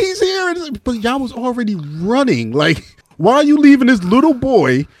 oh, he's here. But y'all was already running. Like, why are you leaving this little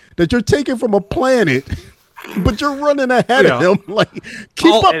boy that you're taking from a planet, but you're running ahead of him? Like,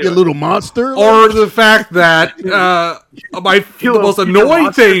 keep up, you little monster. Or the fact that the most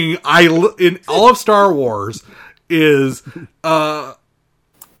annoying thing in all of Star Wars is Count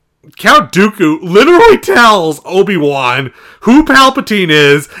Dooku literally tells Obi-Wan who Palpatine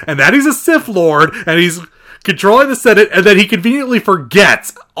is, and that he's a Sith Lord, and he's controlling the Senate, and then he conveniently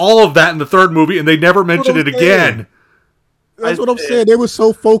forgets all of that in the third movie, and they never mention it again. That's what I'm saying. They were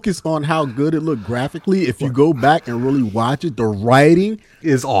so focused on how good it looked graphically. If you go back and really watch it, the writing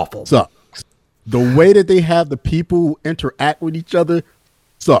is awful. Sucks. The way that they have the people interact with each other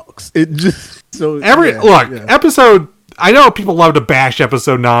sucks. It just episode. I know people love to bash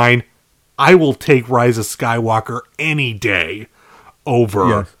episode 9. I will take Rise of Skywalker any day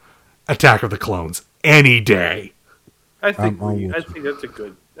over Attack of the Clones. Any day. I think that's a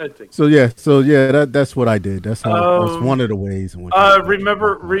good. So that's what I did. That's how. That's one of the ways.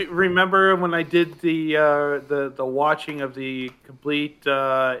 Remember when I did the watching of the complete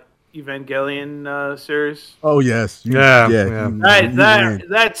Evangelion series? Oh yes,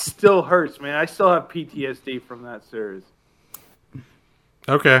 that still hurts, man. I still have PTSD from that series.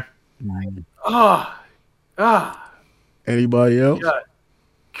 Okay. Anybody else?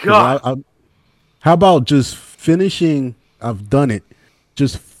 God. How about just finishing? I've done it.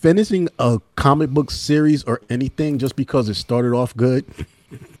 Just finishing a comic book series or anything just because it started off good.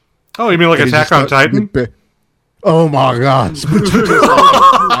 Oh, you mean like Attack on Titan? Oh my God!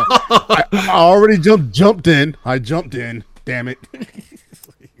 I already jumped in. I jumped in. Damn it!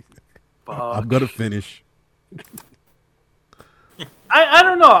 I'm gonna finish. I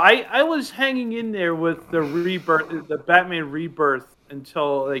don't know. I was hanging in there with the rebirth, the Batman Rebirth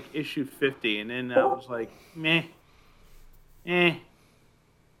until like issue 50, and then I was like, meh. And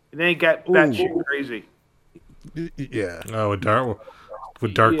then it got batshit crazy. Yeah. Oh,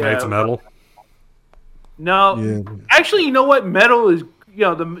 with Dark Knight's Metal. No, actually, you know what? Metal is,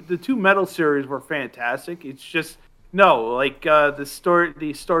 the two Metal series were fantastic. It's just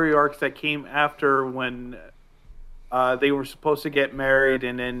the story arcs that came after when they were supposed to get married,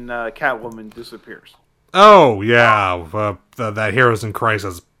 and then Catwoman disappears. Oh yeah, that Heroes in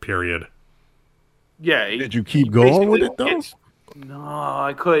Crisis period. Yeah. Did you keep going with it though? No,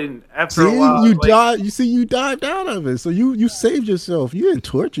 I couldn't. After a while, you dived out of it. So you saved yourself. You didn't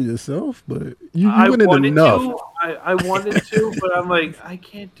torture yourself, but you went in enough. I wanted to, but I'm like, I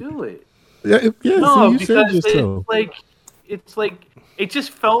can't do it. Yeah, no, so you saved yourself. It's like it just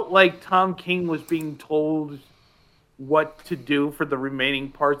felt like Tom King was being told what to do for the remaining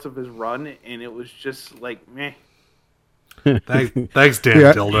parts of his run, and it was just like, meh. Thanks,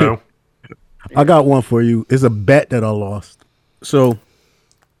 Dan Dildo. I got one for you. It's a bet that I lost. So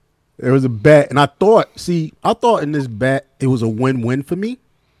there was a bet, and I thought in this bet it was a win-win for me.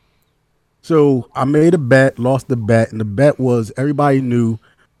 So I made a bet, lost the bet, and the bet was everybody knew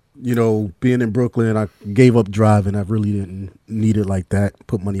being in Brooklyn, I gave up driving. I really didn't need it like that.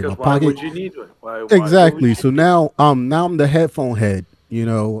 Put money in my Why pocket. would you need it? Why Exactly. So now I'm the headphone head.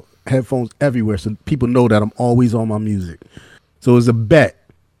 Headphones everywhere, so people know that I'm always on my music. So it's a bet.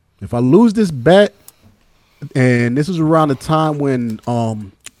 If I lose this bet, and this was around the time when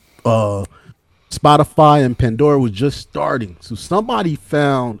Spotify and Pandora was just starting, so somebody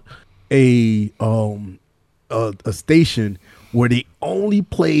found a station where they only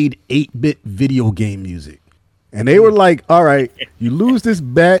played 8-bit video game music, and they were like, "All right, you lose this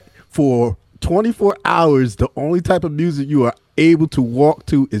bet for 24 hours. The only type of music you are able to walk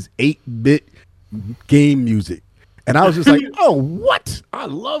to is 8-bit game music." And I was just like, "Oh, what? I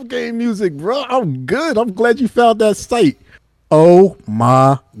love game music, bro. I'm good. I'm glad you found that site." Oh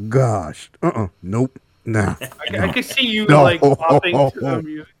my gosh. Nope. Nah. I can see you popping to the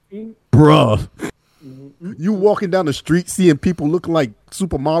music. Bruh. You walking down the street seeing people looking like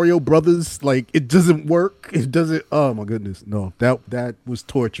Super Mario Brothers, like it doesn't work. It doesn't. Oh my goodness. No, that was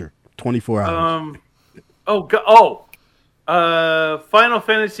torture. 24 hours. Final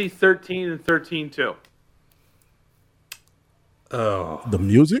Fantasy 13 and 13-2. Oh, the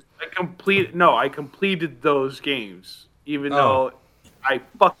music? I completed those games, even though I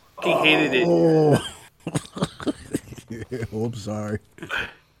fucking hated it. Oh, I'm sorry.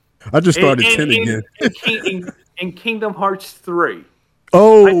 I just started 10 again. In Kingdom Hearts 3.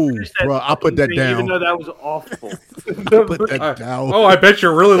 Oh, bro, I put that down. Even though that was awful. Put that down. Oh, I bet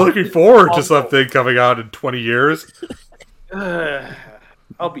you're really looking forward to something coming out in 20 years.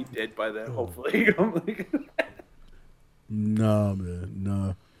 I'll be dead by then, hopefully. Nah, man,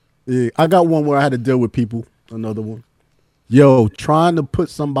 nah. Yeah, I got one where I had to deal with people. Another one. Yo, trying to put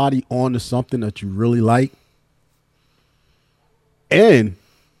somebody on to something that you really like. And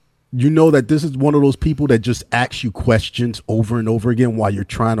you know that this is one of those people that just asks you questions over and over again while you're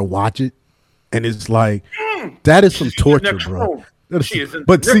trying to watch it. And it's like, that is some torture, bro. But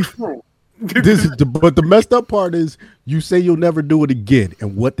the messed up part is you say you'll never do it again.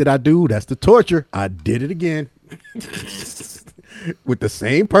 And what did I do? That's the torture. I did it again. With the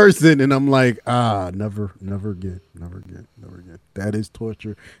same person, and I'm like, never again. That is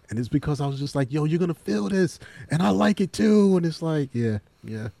torture. And it's because I was just like, yo, you're gonna feel this, and I like it too. And it's like, yeah.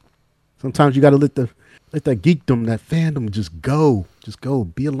 Sometimes you gotta let that geekdom, that fandom just go,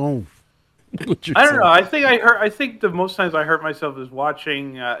 be alone. I don't know. I think the most times I hurt myself is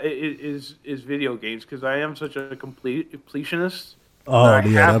watching is video games, because I am such a completionist. Oh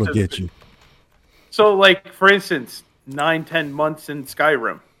yeah, that'll get you. So, like, for instance, 9-10 months in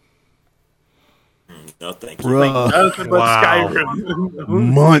Skyrim. No, thank you. Bruh. Skyrim.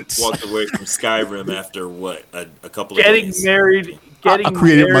 Months. Walked away from Skyrim after what? A couple of getting days. married. I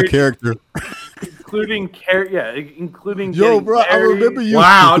created my character. Including Yo, bro, I remember you.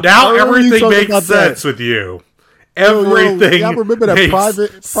 Wow, now everything makes sense with you. Everything. Yeah, I remember that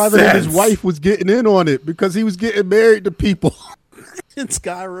Private and his wife was getting in on it because he was getting married to people in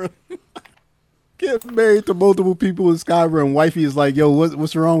Skyrim. Getting married to multiple people in Skyrim. Wifey is like, yo,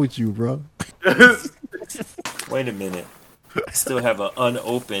 what's wrong with you, bro? Wait a minute. I still have an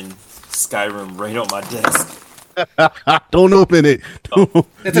unopened Skyrim right on my desk. Don't open it.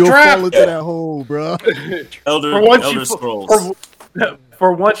 It's a trap. Fall into that hole, bro. Elder Scrolls.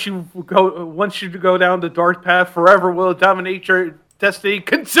 Once you go down the dark path, forever will it dominate your destiny.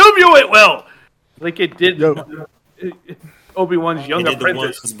 Consume you, it will. Like it did. Obi-Wan's young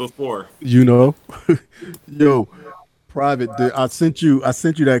apprentice before. Yo, Private, I sent you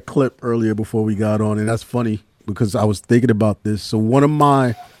that clip earlier before we got on, and that's funny because I was thinking about this. So one of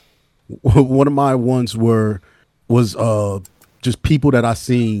my ones was just people that I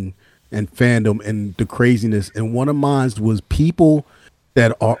seen and fandom and the craziness, and one of mine was people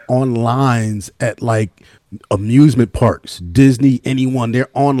that are on lines at like amusement parks, Disney, anyone. They're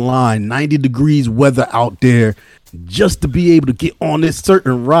online, 90 degrees weather out there, just to be able to get on this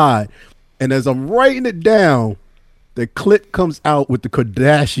certain ride. And as I'm writing it down, the clip comes out with the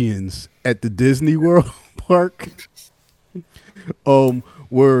Kardashians at the Disney World park,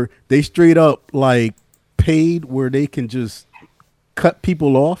 where they straight up like paid where they can just cut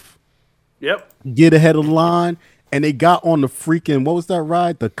people off. Yep. Get ahead of the line. And they got on the freaking, what was that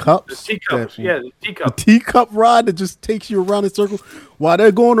ride? The cups? The teacups, the teacup. The teacup ride that just takes you around in circle. While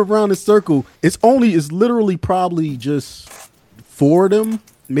they're going around in circle, it's literally probably just 4 of them,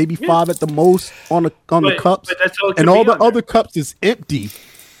 maybe 5 at the most on the cups. But that's all it and can all be the other cups is empty.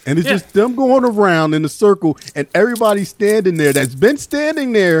 And it's just them going around in a circle, and everybody standing there that's been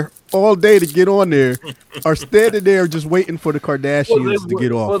standing there all day to get on there are standing there just waiting for the Kardashians to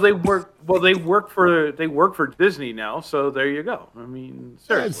get off. Well, Well, they work for Disney now, so there you go. I mean,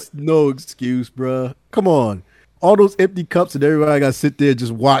 seriously. That's no excuse, bruh. Come on. All those empty cups and everybody got to sit there and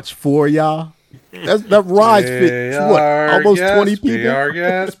just watch for y'all. That ride fit almost 20 people. Be our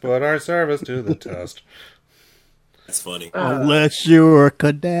guest, put our service to the test. That's funny. Unless you're a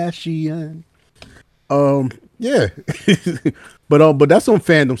Kardashian. Yeah. but that's some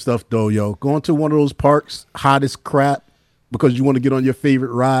fandom stuff though, yo. Going to one of those parks, hot as crap, because you want to get on your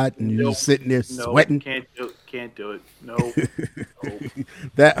favorite ride and you're just sitting there sweating. Can't do it. No.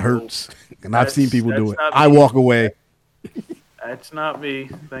 That hurts. And I've seen people do it. I walk away. That's not me.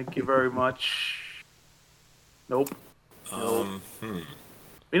 Thank you very much. Nope.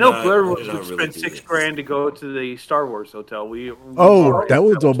 Blair would spend $6,000 to go to the Star Wars hotel. That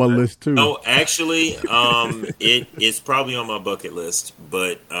was on my list too. Oh, actually, it's probably on my bucket list,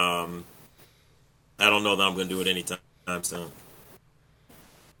 but I don't know that I'm going to do it anytime soon.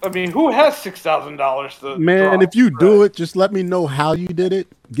 I mean, who has $6,000 to? Man, if you do it, just let me know how you did it.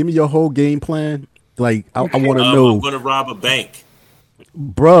 Give me your whole game plan. Like, I want to know. I'm going to rob a bank.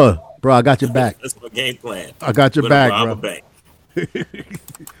 Bruh, I got your back. That's my game plan. I got your back, bro. I'm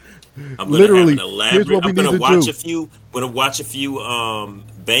going Literally, to have here's what we I'm going need to to watch do. a few. I'm going to watch a few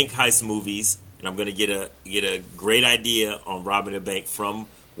bank heist movies, and I'm going to get a great idea on robbing a bank from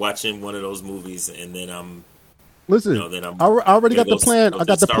watching one of those movies, and then I'm. Listen, I already got the plan. I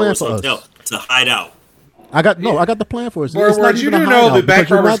got the plan for us to hide out. I got the plan for us. Words, you do know the bank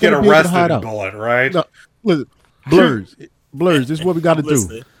robbers get arrested in Bullet, right? No, listen, blurs. This is what we got to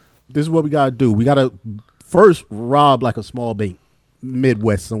do. This is what we got to do. We got to first rob like a small bank,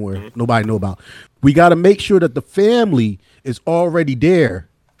 Midwest somewhere nobody know about. We got to make sure that the family is already there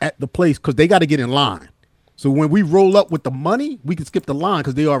at the place because they got to get in line. So when we roll up with the money, we can skip the line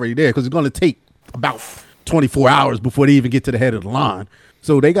because they're already there because it's going to take about 24 hours before they even get to the head of the line.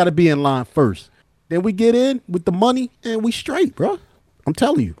 So they got to be in line first. Then we get in with the money and we straight, bro. I'm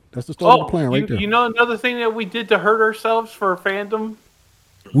telling you. That's the start of the plan right there. You know another thing that we did to hurt ourselves for fandom?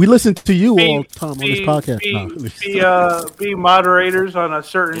 We listen to you all the time on this podcast. Be moderators on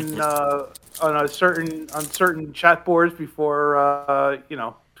certain chat boards before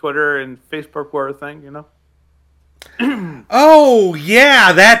Twitter and Facebook were a thing, Oh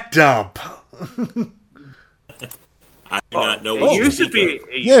yeah, that dump. I do not know what used to be.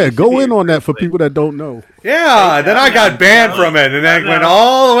 Go in on that for people that don't know. Yeah, then I got banned from it, and then went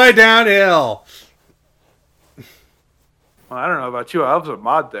all the way downhill. Well, I don't know about you. I was a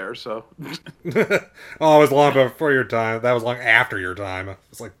mod there, so. It was long before your time. That was long after your time. It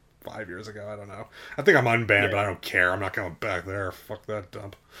was like 5 years ago. I don't know. I think I'm unbanned, but I don't care. I'm not going back there. Fuck that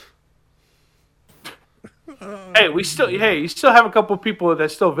dump. Hey, you still have a couple of people that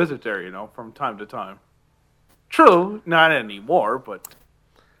still visit there, from time to time. True, not anymore, but.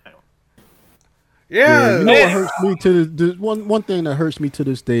 Anyway. Yeah, you know what hurts me to this one thing that hurts me to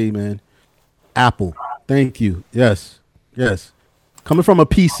this day, man. Apple, thank you. Yes. Coming from a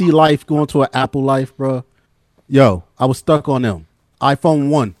PC life, going to an Apple life, bro. Yo, I was stuck on them. iPhone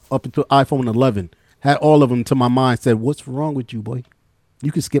 1 up until iPhone 11 had all of them to my mind. Said, "What's wrong with you, boy?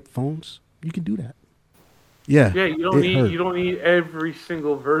 You can skip phones. You can do that." Yeah. Yeah, you don't need every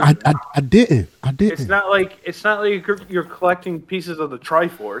single version. I didn't. It's not like you're collecting pieces of the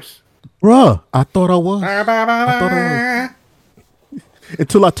Triforce. Bruh, I thought I was.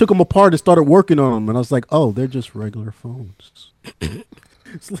 Until I took them apart and started working on them, and I was like, "Oh, they're just regular phones." You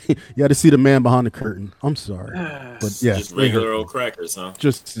got to see the man behind the curtain. I'm sorry, but yeah, just regular old crackers, huh?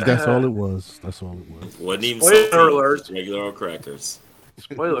 That's all it was. Wasn't even spoiler alert. Just regular old crackers.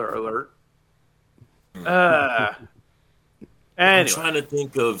 Spoiler alert. I'm Anyway. trying to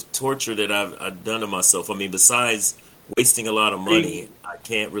think of torture that I've done to myself. I mean, besides wasting a lot of money, I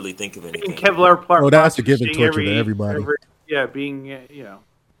can't really think of anything. Kevlar oh, that's a given torture to everybody.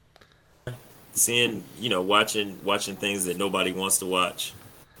 Seeing, watching things that nobody wants to watch.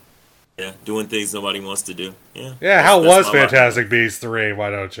 Yeah, doing things nobody wants to do. Yeah. Yeah, how was Fantastic Beasts 3? Why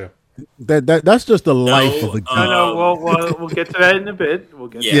don't you? That's just the life of a geek. No, we'll get to that in a bit. We'll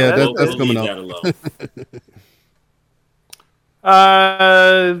get to that. That's coming up.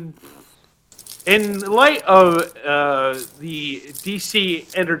 In light of the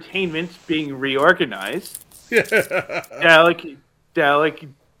DC Entertainment being reorganized, Dalek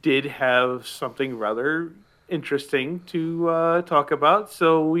did have something rather interesting to talk about.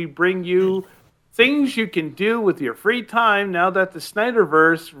 So we bring you things you can do with your free time now that the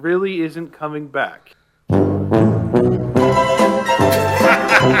Snyderverse really isn't coming back. Free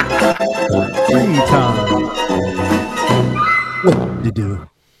time. What to do?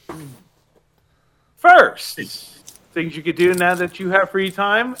 First, things you could do now that you have free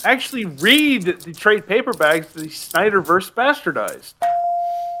time: actually read the trade paperbacks, the Snyderverse Bastardized.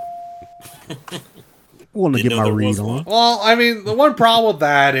 Want to get my read on? Well, I mean, the one problem with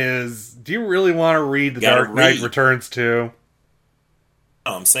that is, do you really want to read The Dark Knight Returns too?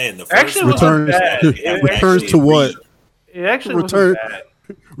 No, I'm saying the first actually returns. Returns to what? It actually wasn't bad.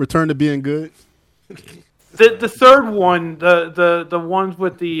 Return to being good. The third one, the ones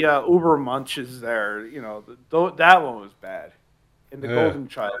with the Uber munches there, that one was bad, and the Golden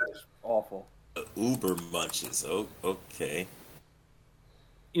Child was awful. The Uber munches. Oh, okay.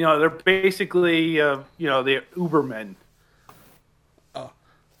 They're basically the Ubermen. The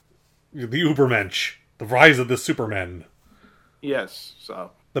Ubermensch, the rise of the Supermen. Yes,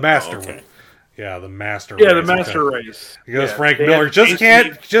 so the master. Okay. Yeah, the master. Yeah, race. the master race. Because Frank Miller just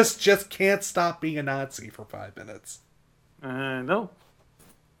can't stop being a Nazi for 5 minutes. No.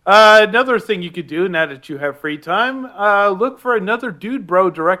 Another thing you could do now that you have free time: look for another dude bro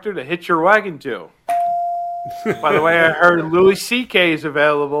director to hitch your wagon to. By the way, I heard Louis C.K. is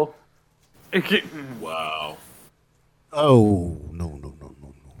available. Wow. Oh, no.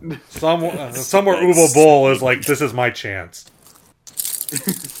 Somewhere Uwe Boll is like, this is my chance.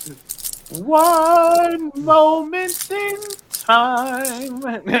 One moment in time.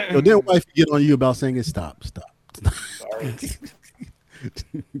 Yo, didn't wife get on you about saying it? Stop. Sorry.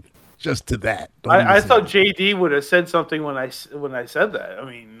 Just to that. I thought JD would have said something when I said that. I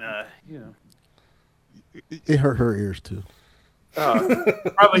mean, It hurt her ears too.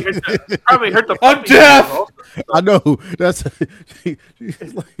 Probably hurt the I'm deaf. I know. That's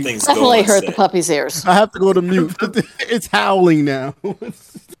Things Definitely hurt the puppy's ears. I have to go to mute. It's howling now.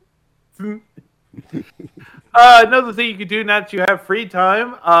 Another thing you could do now that you have free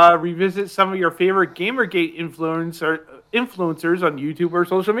time: revisit some of your favorite Gamergate influencers on YouTube or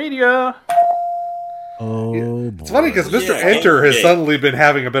social media. Oh, boy. It's funny because Mr. Enter has suddenly been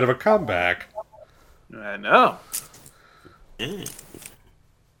having a bit of a comeback. I know.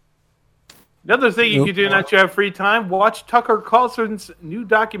 Another thing you could do now that you have free time: watch Tucker Carlson's new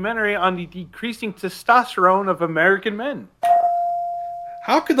documentary on the decreasing testosterone of American men.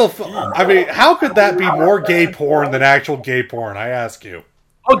 How could how could that be more gay porn than actual gay porn? I ask you.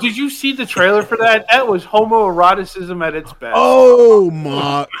 Oh, did you see the trailer for that? That was homoeroticism at its best. Oh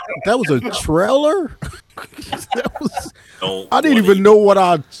my! That was a trailer. I didn't even know what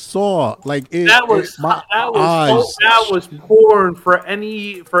I saw. Like that was porn for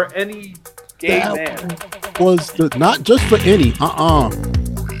any gay man. Was not just for any.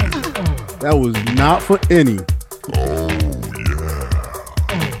 That was not for any.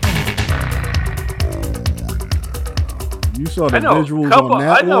 You saw the visuals on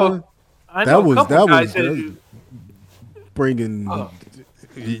that one. That was bringing.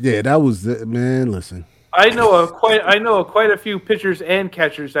 Yeah, that was man. Listen. I know quite a few pitchers and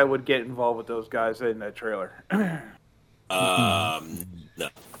catchers that would get involved with those guys in that trailer.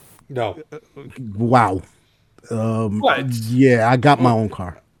 No. Wow. What? Yeah, I got my own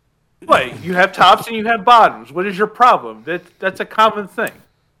car. What? You have tops and you have bottoms. What is your problem? That's a common thing.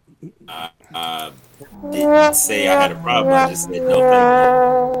 Didn't say I had a problem. I just said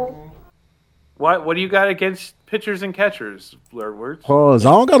no thank you. What do you got against pitchers and catchers, blurred words? Pause.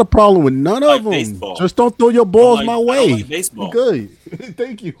 I don't got a problem with none of them. Baseball. Just don't throw your balls my way. I like baseball. Good.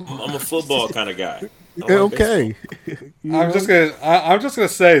 Thank you. I'm a football kind of guy. Okay. I'm just gonna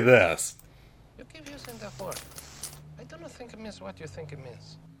say this. You keep using that word. I don't think it means what you think it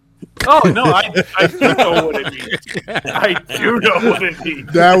means. Oh no, I do know what it means. I do know what it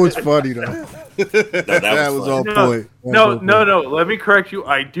means. That was funny though. that was on point. No. Let me correct you.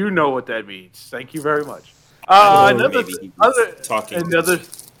 I do know what that means. Thank you very much. Another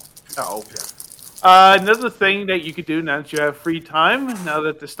thing that you could do now that you have free time, now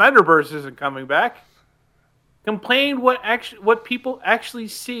that the Snyderverse isn't coming back, complain what people actually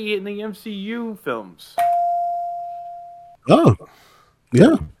see in the MCU films. Oh,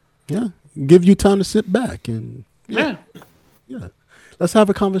 yeah. Give you time to sit back and yeah. Let's have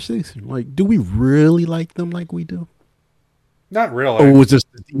a conversation. Like, do we really like them like we do? Not really. Or was just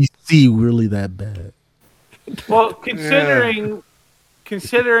the DC really that bad? Well, considering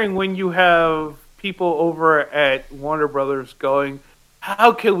when you have people over at Warner Brothers going,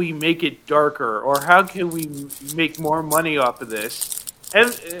 how can we make it darker, or how can we make more money off of this?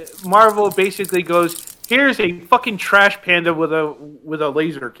 And Marvel basically goes, here's a fucking trash panda with a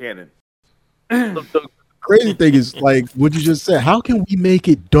laser cannon. The crazy thing is, like what you just said, how can we make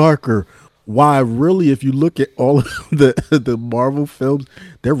it darker? Why, really, if you look at all of the Marvel films,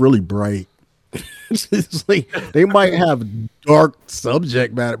 they're really bright. It's like they might have dark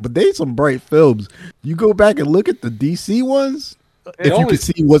subject matter, but they some bright films. You go back and look at the DC ones. If you can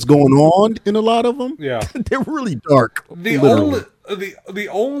see what's going on in a lot of them, yeah, they're really dark. The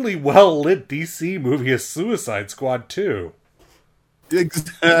only well lit DC movie is Suicide Squad 2.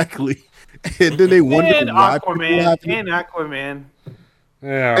 Exactly. And then they wonder why Aquaman.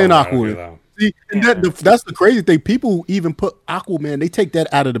 Yeah, and Aquaman. See, and that's the crazy thing. People even put Aquaman. They take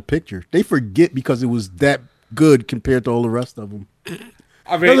that out of the picture. They forget because it was that good compared to all the rest of them.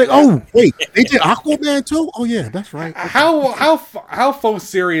 I mean, they're like, oh, wait, they did Aquaman too? Oh yeah, that's right. How faux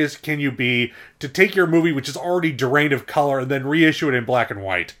serious can you be to take your movie, which is already drained of color, and then reissue it in black and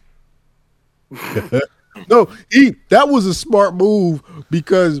white? No, that was a smart move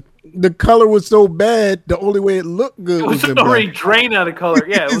because the color was so bad. The only way it looked good was already drained out of color.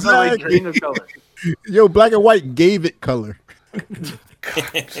 Yeah, it was already drained of color. Yo, black and white gave it color.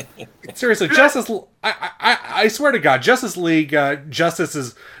 Seriously, I swear to God, Justice League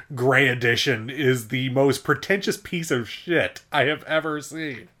Justice's Gray Edition is the most pretentious piece of shit I have ever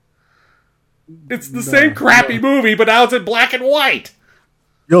seen. It's the same crappy movie, but now it's in black and white.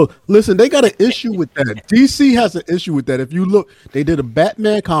 Yo, listen, they got an issue with that. DC has an issue with that. If you look, they did a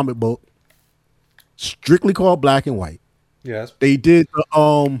Batman comic book, strictly called Black and White. Yes. They did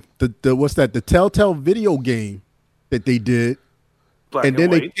the what's that? The Telltale video game that they did. Black and then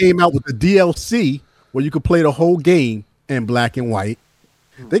they came out with the DLC where you could play the whole game in black and white.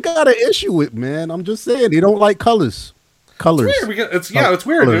 They got an issue with, man. I'm just saying they don't like colors. Colors. It's weird. It's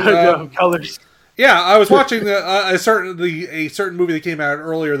weird. Colors. Yeah, I was watching a certain movie that came out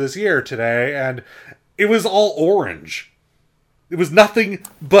earlier this year today, and it was all orange. It was nothing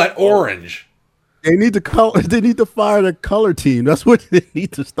but orange. They need to They need to fire the color team. That's what they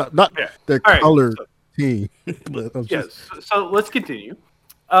need to stop. Not the color team. Yes. So let's continue.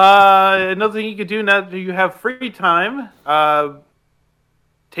 Another thing you could do now that you have free time.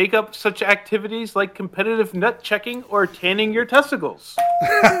 Take up such activities like competitive nut checking or tanning your testicles.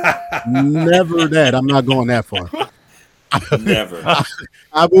 Never that. I'm not going that far. Never.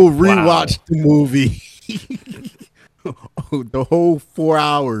 I will rewatch the movie the whole 4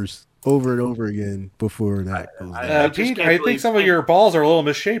 hours over and over again before that goes down. Pete, I think some of your balls are a little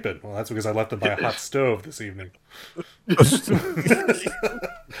misshapen. Well, that's because I left them by a hot stove this evening.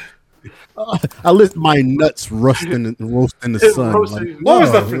 I let my nuts roast in the sun.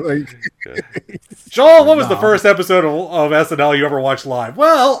 Joel, what was the first episode of SNL you ever watched live?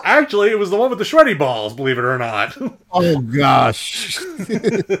 Well, actually, it was the one with the shreddy balls, believe it or not. Oh, gosh.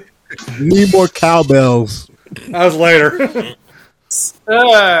 Need more cowbells. That was later. So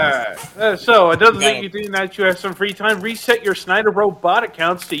another thing you do now that you have some free time, reset your Snyderbros bot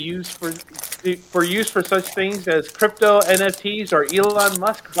accounts to use for use for such things as crypto, NFTs, or Elon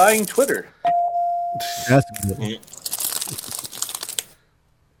Musk buying Twitter. That's good.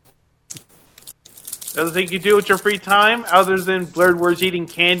 Another thing you do with your free time, other than blurred words eating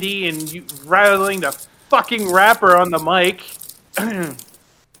candy and you rattling the fucking rapper on the mic. I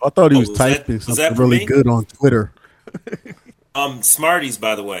thought he was typing something really good on Twitter. Smarties,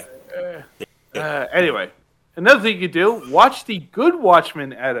 by the way. Anyway, another thing you do, watch the Good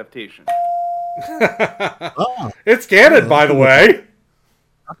Watchmen adaptation. It's canon, by the way.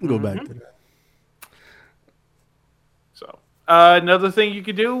 I can go back to that. So, another thing you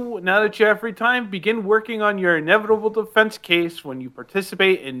could do, now that you have free time, begin working on your inevitable defense case when you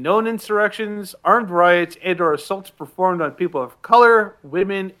participate in known insurrections, armed riots, and or assaults performed on people of color,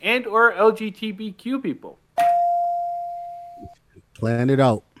 women, and or LGBTQ people. Plan it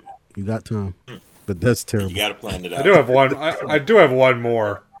out. You got time. But that's terrible. You got to plan it out. I do have one. I do have one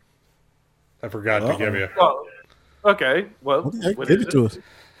more. I forgot to give you. Oh, okay. Well, okay, give it to us.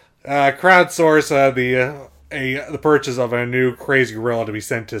 Crowdsource the purchase of a new crazy gorilla to be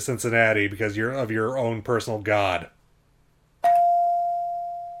sent to Cincinnati because you're of your own personal god.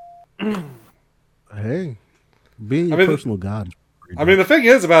 Hey, being your personal god. I mean, the thing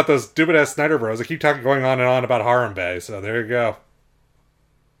is about those stupid ass Snyderbros, they keep going on and on about Harambe. So there you go.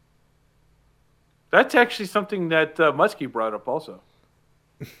 That's actually something that Muskie brought up also.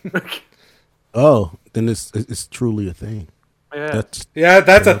 Oh, then it's truly a thing. Yeah,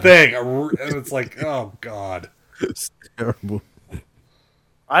 that's a thing. It's like, oh god, it's terrible.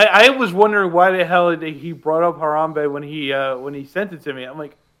 I was wondering why the hell he brought up Harambe when he sent it to me. I'm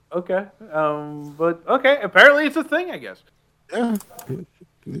like, okay, but okay, apparently it's a thing, I guess. Yeah,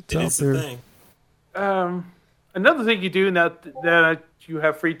 it's out there. A thing. Another thing you do now that you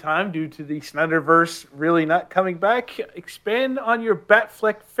have free time due to the Snyderverse really not coming back, expand on your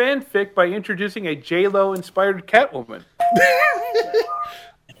Batfleck fanfic by introducing a J-Lo inspired Catwoman.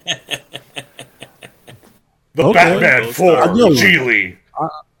 The Batman 4, Geely.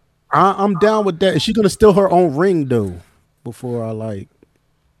 I'm down with that. Is she gonna steal her own ring though? Before I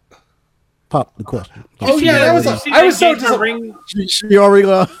pop the question. Oh yeah, that was. I was so disappointed. She already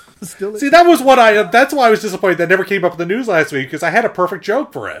steal it. See, that was what I. That's why I was disappointed that never came up in the news last week because I had a perfect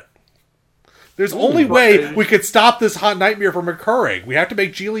joke for it. There's only way we could stop this hot nightmare from occurring. We have to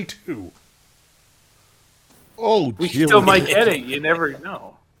make Geely 2. Oh, we still might get it. You never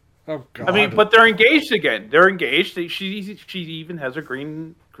know. Oh God! I mean, but they're engaged again. They're engaged. She even has a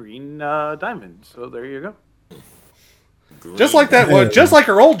green diamond. So there you go. Just like that one. Just like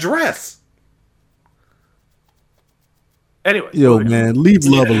her old dress. Anyway, yo, man, leave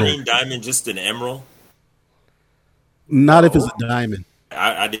love alone. Green diamond, just an emerald. Not if it's a diamond.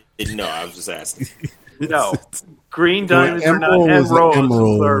 I didn't know. I was just asking. No, green diamonds are not emeralds.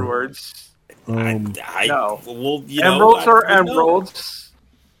 In third words. No. Well, emeralds are emeralds.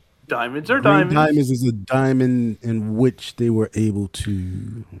 Diamonds are diamonds. Diamonds is a diamond in which they were able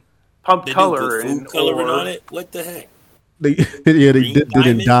to pump color and coloring on it. What the heck? They dipped it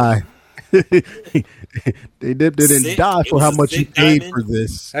and dye. They dipped it and dye for how much you paid for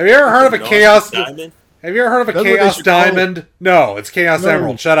this. Have you ever heard of a chaos diamond? Have you ever heard of a chaos diamond? No, it's chaos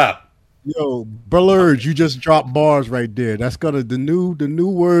emerald. Shut up. Yo, Blurge, you just dropped bars right there. That's gonna the new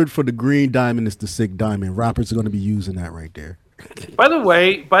word for the green diamond is the sick diamond. Rappers are gonna be using that right there. By the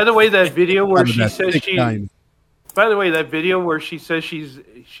way, that video where she says she. By the way, that video where she says she's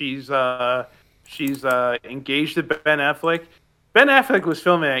engaged to Ben Affleck. Ben Affleck was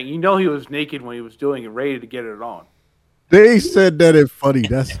filming that. You know he was naked when he was doing it, ready to get it on. They said that it's funny.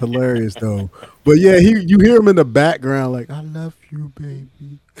 That's hilarious, though. But yeah, you hear him in the background like, I love you,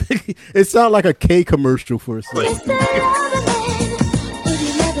 baby. It sounds like a K commercial for a second.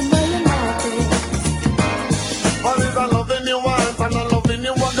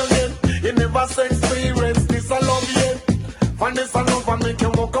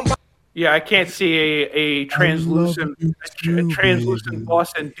 Yeah, I can't see a translucent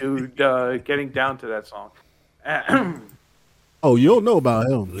Boston dude getting down to that song. Oh, you'll know about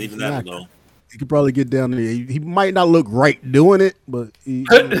him. Leaving that alone. He could probably get down there. He might not look right doing it, but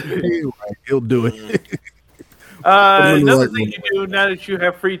he'll do it. Another thing you do now that you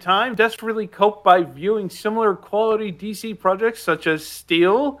have free time, desperately cope by viewing similar quality DC projects such as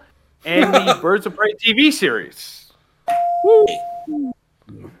Steel and the Birds of Prey TV series. Woo.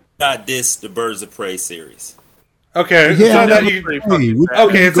 Not the Birds of Prey series. Okay, yeah,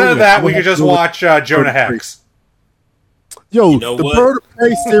 instead of that, we could just watch Jonah Hex. Yo, the Bird of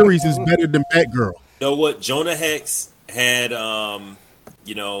Prey series is better than Batgirl. You know what? Jonah Hex had, hot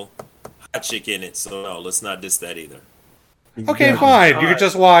chick in it, so no, let's not diss that either. Okay, fine. You could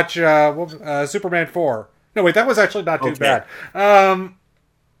just watch Superman 4. No, wait, that was actually not too bad.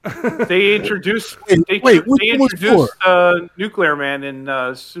 They introduced Nuclear Man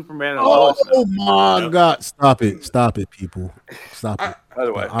in Superman and Lois. Oh my God! Stop it, people! Stop it. By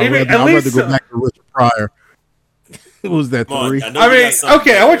the way, I'd rather go back to Richard Pryor. What was that 3? I mean,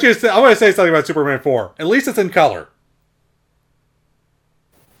 okay. I want to say something about Superman 4. At least it's in color.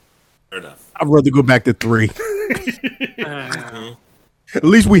 Fair enough. I'd rather go back to 3. At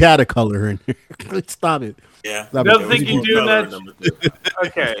least we had a color in here. Stop it. Yeah. Another thing you do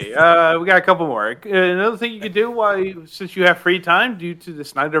okay, we got a couple more. Another thing you could do since you have free time due to the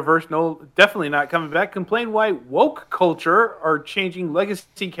Snyderverse definitely not coming back, complain why woke culture are changing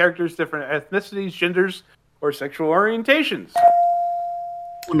legacy characters, different ethnicities, genders, or sexual orientations.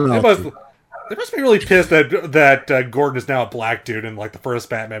 They must be really pissed that Gordon is now a black dude in like the first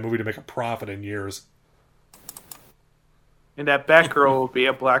Batman movie to make a profit in years. And that Batgirl will be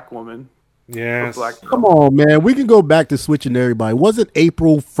a black woman. Yes. Come on, man. We can go back to switching everybody. Wasn't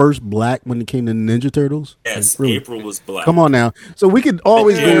April first black when it came to Ninja Turtles? Yes, really? April was black. Come on now. So we could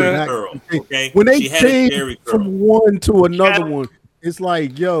always go back. Okay? When they change from one to another one, it's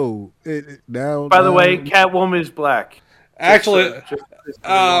like, yo. By the way, Catwoman is black. Actually,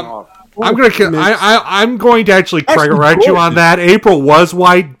 I'm going to actually correct you on that. April was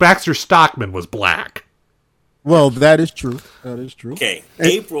white. Baxter Stockman was black. Well, that is true. Okay,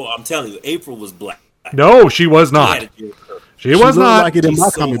 April. I'm telling you, April was black. No, she was not. She was not. Like it in my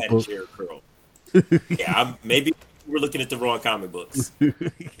comic book. Yeah, maybe we're looking at the wrong comic books.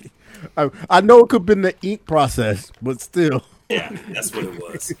 I know it could have been the ink process, but still. Yeah, that's what it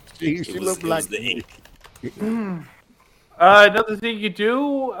was. She looked like the ink. Another thing you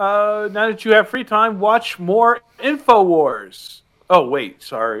do now that you have free time, watch more InfoWars. Oh wait,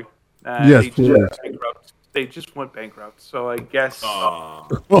 sorry. Yes, they just went bankrupt, so I guess. No.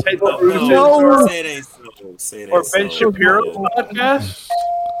 Or Ben Shapiro podcast.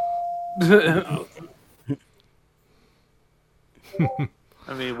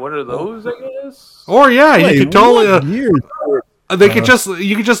 I mean, what are those? I guess. Or yeah, Wait, you could totally. They could just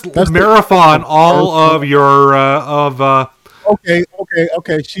marathon all of your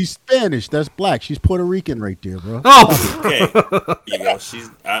Okay. She's Spanish. That's black. She's Puerto Rican right there, bro. Oh, Okay. You go.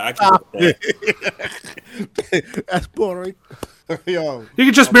 I can with that. That's Puerto Rican. Yo, you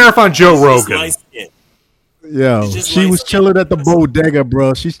could just marathon Joe Rogan. She was chilling at the bodega,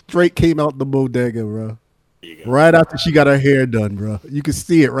 bro. She straight came out the bodega, bro. Right after she got her hair done, bro. You can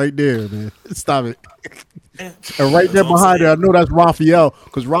see it right there, man. Stop it. And right there behind her, I know that's Raphael,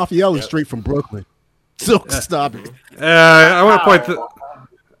 because Raphael is straight from Brooklyn. So stop it. I want to point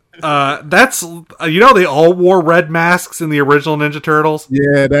that's they all wore red masks in the original Ninja Turtles.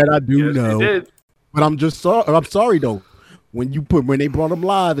 Yeah, that I do Yes, know. they did. But I'm sorry though. When they brought them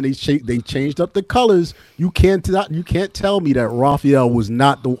live and they changed up the colors, you can't tell me that Raphael was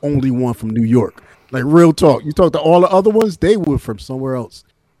not the only one from New York. Like real talk. You talk to all the other ones, they were from somewhere else.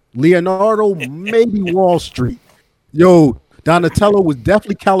 Leonardo, maybe Wall Street. Yo, Donatello was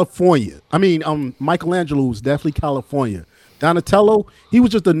definitely California. I mean, Michelangelo was definitely California. Donatello, he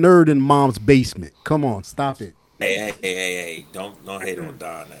was just a nerd in mom's basement. Come on, stop it. Hey! Don't hate on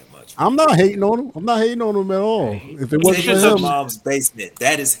Don that much. I'm not hating on him. I'm not hating on him at all. If it wasn't for him, mom's basement,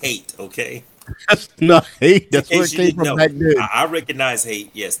 that is hate. Okay, that's not hate. That's where it came from back then. I recognize hate.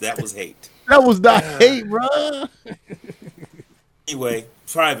 Yes, that was hate. That was not hate, bro. Anyway,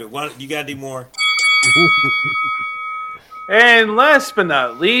 Private, you got any more? And last but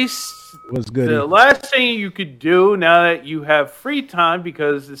not least, what's good? The last thing you could do now that you have free time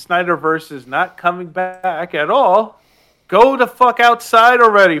because the Snyderverse is not coming back at all, go the fuck outside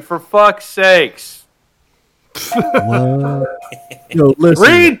already, for fuck's sakes. Yo, listen,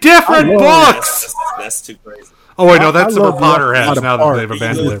 read different books. That's too crazy. Oh wait, no, that's for Potterheads now that they've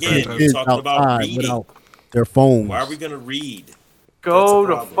abandoned their franchise. Talking about reading without their phones. Why are we gonna read? Go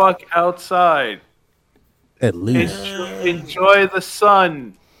the fuck outside. At least enjoy the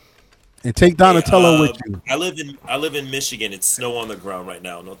sun. And take Donatello with you. I live in Michigan. It's snow on the ground right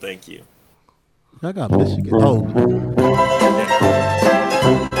now. No, thank you. I got Michigan. Oh.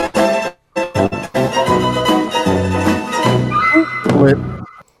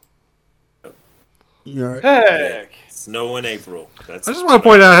 Heck. Snow in April. I just want to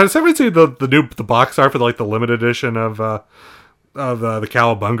point out: has everyone seen the box art for like the limited edition of the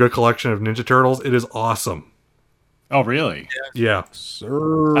Cowabunga collection of Ninja Turtles? It is awesome. Oh, really? Yeah.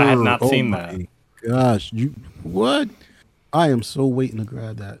 Sir. I had not seen that. Gosh, what? I am so waiting to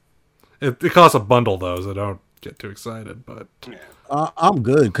grab that. It costs a bundle though, so don't get too excited. But I'm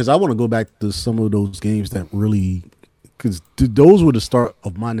good because I want to go back to some of those games that really, because those were the start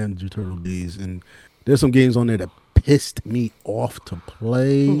of my Ninja Turtle days, and there's some games on there that pissed me off to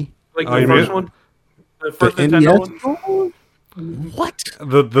play. Like the first one, the first Nintendo one. What?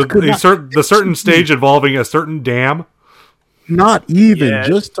 The certain stage involving a certain dam. Not even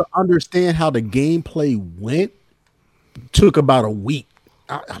just to understand how the gameplay went took about a week.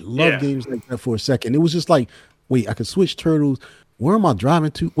 I love games like that for a second. It was just like, wait, I can switch turtles. Where am I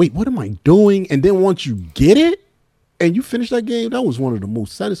driving to? Wait, what am I doing? And then once you get it and you finish that game, that was one of the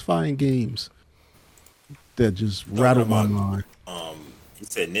most satisfying games that just rattled my mind. You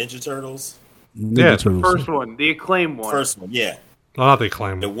said Ninja Turtles? Ninja Turtles. The first one, the acclaimed one. First one, yeah. Oh, not the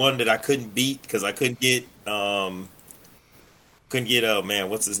acclaimed. The one that I couldn't beat because I couldn't get oh man,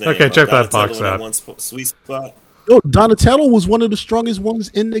 what's his name? Okay, check that box out. One sweet spot. Yo, Donatello was one of the strongest ones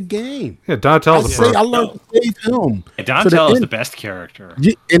in the game. Yeah, Donatello's I learned to save him. Yeah, Donatello is the best character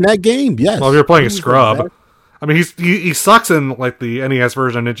in that game. Yes. Well, if you're playing a scrub, I mean, he sucks in like the NES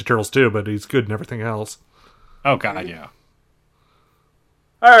version of Ninja Turtles too, but he's good in everything else. Oh god, yeah.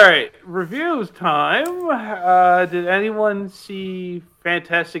 All right, reviews time. Did anyone see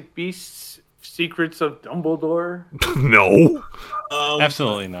Fantastic Beasts: Secrets of Dumbledore? No.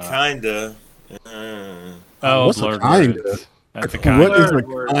 Absolutely not. Kinda. What's Lord kinda? That's a kinda. What is a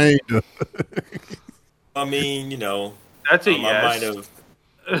kinda? I mean, that's a yes.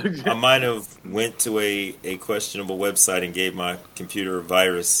 I might have went to a questionable website and gave my computer a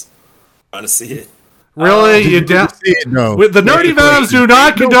virus. Trying to see it. Really? You no. With the Nerdy Venoms do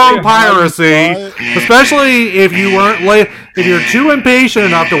not condone piracy, especially if you weren't late. If you're too impatient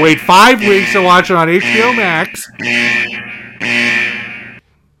enough to wait 5 weeks to watch it on HBO Max.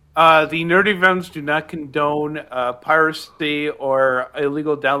 The Nerdy Venoms do not condone piracy or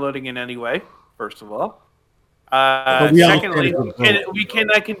illegal downloading in any way, first of all. Secondly, we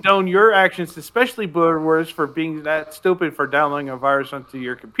cannot condone your actions, especially Boardwords, for being that stupid for downloading a virus onto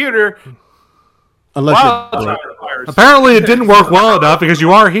your computer. Apparently it didn't work well enough because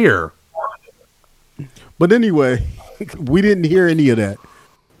you are here. But anyway, We didn't hear any of that.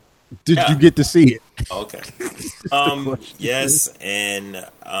 Did you get to see it? Okay. Yes, and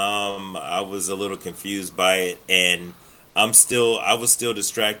I was a little confused by it, and I was still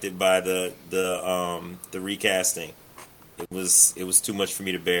distracted by the recasting. It was too much for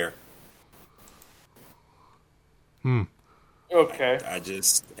me to bear. Okay.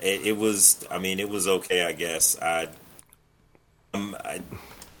 It was okay, I guess.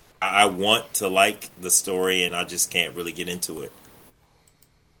 I want to like the story, and I just can't really get into it.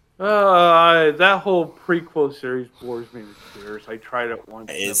 That whole prequel series bores me to tears. I tried it once.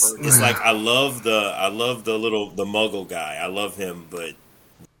 It's like I love the Muggle guy. I love him, but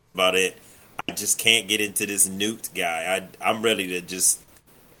about it, I just can't get into this Newt guy. I'm ready to just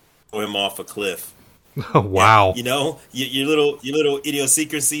throw him off a cliff. Oh, wow. And, your little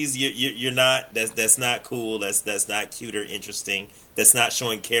idiosyncrasies. You're not. That's not cool. That's not cute or interesting. That's not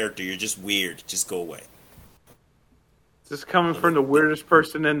showing character. You're just weird. Just go away. This is coming from the weirdest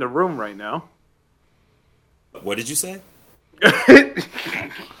person in the room right now. What did you say? It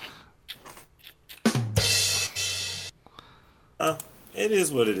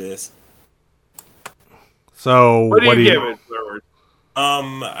is what it is. So what do you give it, Lord?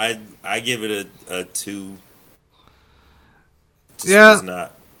 I give it a 2. Yeah,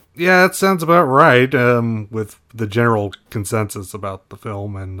 that sounds about right. With the general consensus about the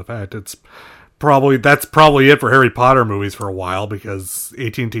film and the fact that's probably it for Harry Potter movies for a while, because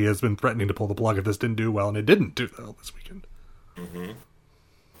AT&T has been threatening to pull the plug if this didn't do well, and it didn't do well this weekend. Mm-hmm.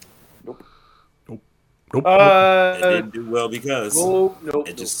 Nope. It didn't do well because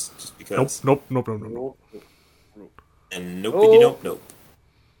just because. Nope. And nope.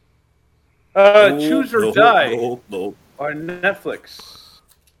 Choose or Die on Netflix.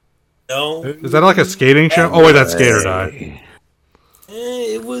 No. Is that like a skating show? Oh wait, that's Skate or Die.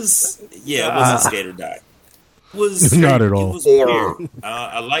 It was a Skate or Die. It was not at all. It was weird.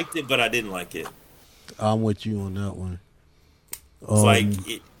 I liked it, but I didn't like it. I'm with you on that one.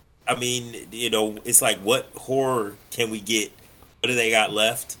 It's it's like, what horror can we get? What do they got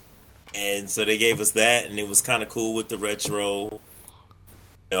left? And so they gave us that, and it was kind of cool with the retro,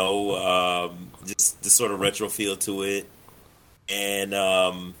 just the sort of retro feel to it. And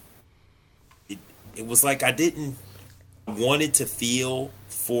it was like I didn't wanted to feel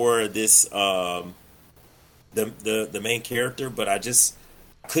for this the main character, but I just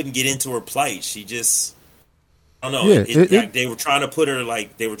couldn't get into her plight. She just, I don't know. They were trying to put her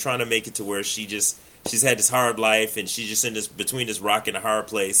they were trying to make it to where she's had this hard life, and she's just in this between this rock and a hard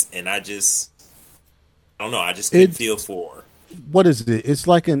place, and I don't know. I just couldn't feel for her. What is it? It's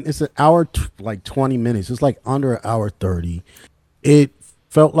like it's an hour, 20 minutes. It's like under an hour 30. It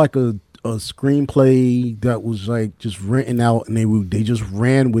felt like a screenplay that was like just written out, and they just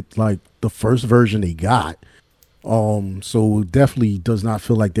ran with like the first version they got. So it definitely does not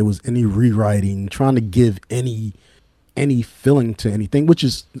feel like there was any rewriting, trying to give any feeling to anything, which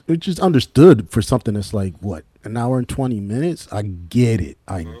is understood for something that's like what, an hour and 20 minutes. I get it.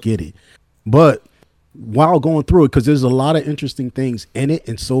 But while going through it, because there's a lot of interesting things in it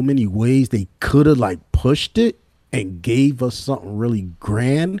in so many ways, they could have like pushed it and gave us something really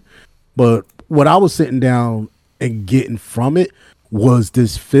grand. But what I was sitting down and getting from it was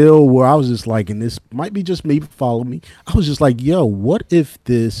this feel where I was just like, and this might be just me, follow me. I was just like, yo, what if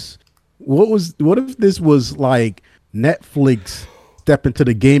this was like Netflix step into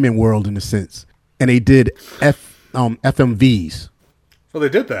the gaming world in a sense, and they did FMVs. Well, they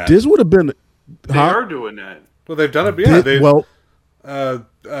did that. This would have been. They are doing that. Well, they've done it.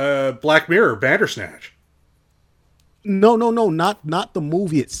 Yeah, Black Mirror, Bandersnatch. No, not the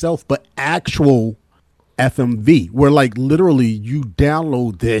movie itself, but actual FMV, where like literally you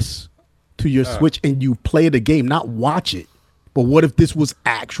download this to your Switch and you play the game, not watch it. But what if this was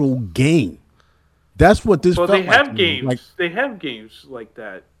actual game? That's what this. Well, felt they have like games. like, they have games like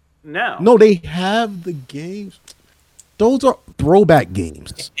that now. No, they have the games. Those are throwback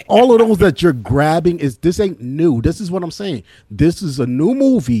games. All of those that you're grabbing this ain't new. This is what I'm saying. This is a new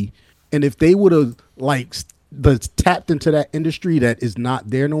movie, and if they would have tapped into that industry that is not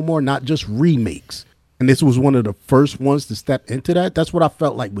there no more, not just remakes, and this was one of the first ones to step into that. That's what I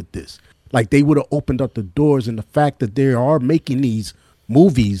felt like with this. Like they would have opened up the doors, and the fact that they are making these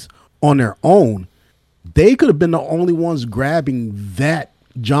movies on their own, they could have been the only ones grabbing that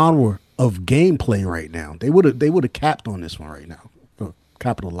genre of gameplay right now. They would have capped on this one right now.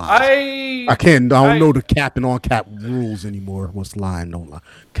 Capitalized. I don't know the cap and on cap rules anymore. What's lying, don't lie.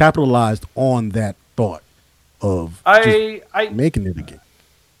 Capitalized on that thought of making it again.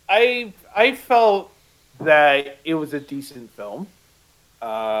 I felt that it was a decent film,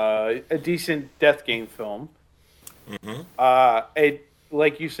 a decent death game film. It,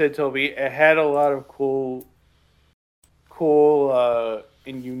 like you said, Toby, it had a lot of cool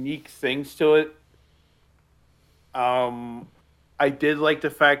and unique things to it. I did like the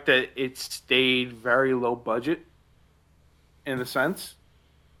fact that it stayed very low budget, in a sense,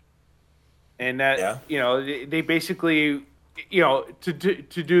 and that they basically, to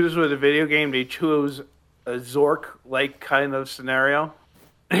do this with a video game, they chose a Zork-like kind of scenario.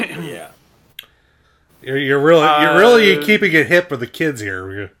 Yeah. You're really keeping it hip for the kids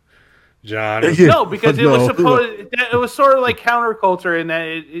here, John. No, because it was sort of like counterculture in that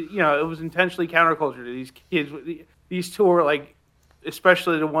it was intentionally counterculture to these kids. These two were like,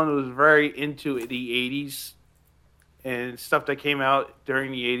 especially the one who was very into the 80s and stuff that came out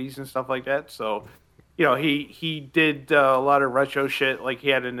during the 80s and stuff like that. So, he did a lot of retro shit. Like he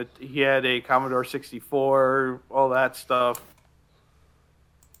had a Commodore 64, all that stuff.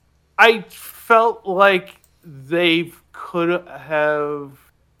 I felt like they could have.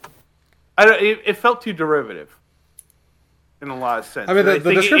 It felt too derivative in a lot of sense. I mean, the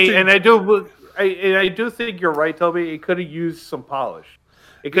description, and I do think you're right, Toby. It could have used some polish.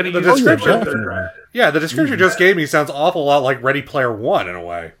 It could have used the description just gave me sounds awful lot like Ready Player One in a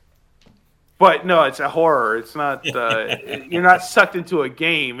way. But no, it's a horror. It's not. You're not sucked into a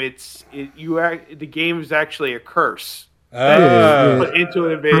game. The game is actually a curse. Put into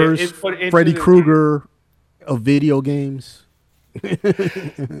a Freddy Krueger of video games.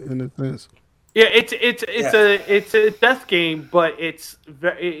 In a sense. Yeah, it's a death game, but it's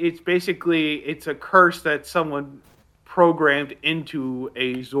basically a curse that someone programmed into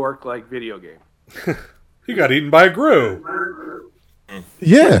a Zork-like video game. He got eaten by a Gru.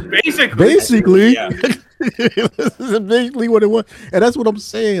 Yeah, basically, yeah. This is basically what it was, and that's what I'm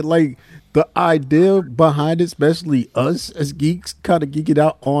saying. Like the idea behind it, especially us as geeks, kind of geeking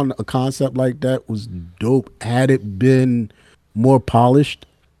out on a concept like that, was dope. Had it been more polished,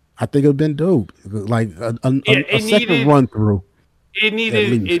 I think it'd been dope. Like a second run through. It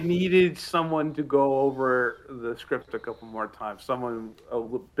needed someone to go over the script a couple more times. Someone a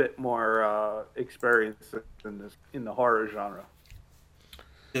little bit more experienced in the horror genre.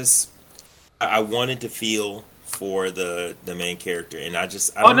 I wanted to feel for the main character, and I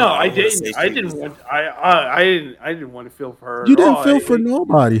didn't want to feel for her. You didn't feel for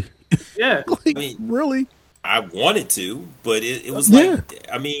nobody. Yeah, really. I wanted to, but it was like,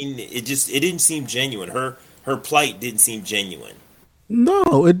 I mean, it didn't seem genuine. Her plight didn't seem genuine.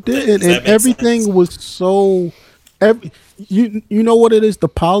 No, it didn't, and everything was so. You know what it is? The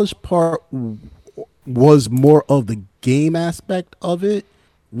polished part was more of the game aspect of it.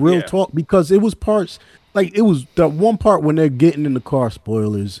 Real talk, because it was parts like it was that one part when they're getting in the car.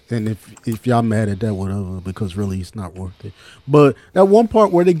 Spoilers, and if y'all mad at that, whatever, because really it's not worth it. But that one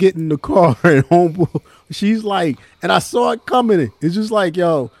part where they get in the car and homeboy, she's like, and I saw it coming. It's just like,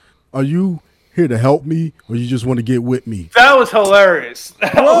 yo, are you here to help me, or you just want to get with me? That was hilarious.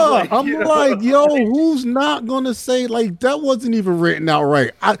 I'm like, yo, who's not gonna say like that? Wasn't even written out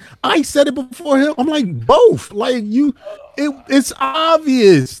right. I said it before him. I'm like, both. Like it's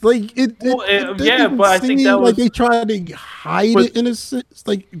obvious. Like but I think that was like they tried to hide it in a sense.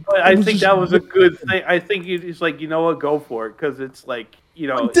 Like, I think that was a good thing. I think it's like, you know what, go for it, because it's like, it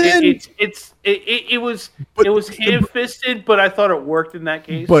was ham-fisted, but I thought it worked in that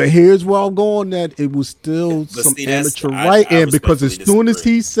case. But here's where I'm going, that it was still some amateur writing, because as soon as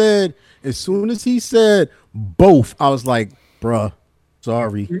he said both, I was like, bruh,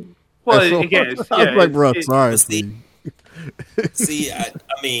 sorry. Well, again, I was like, bruh, sorry. See, I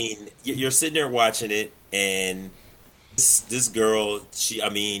mean, you're sitting there watching it, and this girl,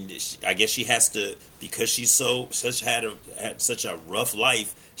 I guess she has to, because she's had such a rough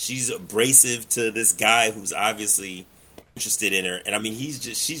life. She's abrasive to this guy who's obviously interested in her, and I mean, she's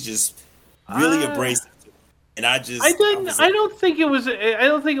just really abrasive. And I don't think it was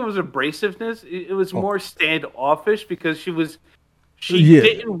abrasiveness. It was more standoffish, because she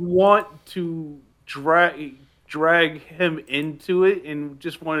didn't want to drag him into it and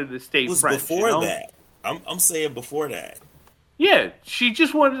just wanted to stay friends. Before that, I'm saying before that. Yeah, she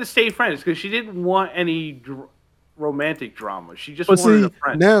just wanted to stay friends because she didn't want any romantic drama. She just wanted a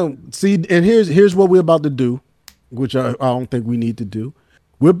friend. Now, and here's what we're about to do, which I don't think we need to do.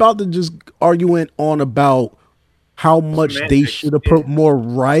 We're about to just arguing on about how much they should have put more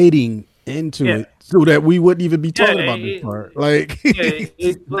writing into it, so that we wouldn't even be talking about this part. Like,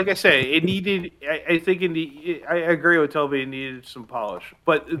 like I say, it needed. I think I agree with Toby. It needed some polish,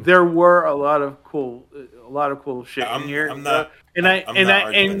 but there were a lot of cool shit in here.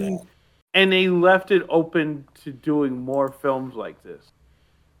 And they left it open to doing more films like this.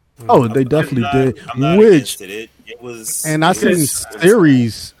 Oh, they definitely did. I'm not Which against it. It was, and I seen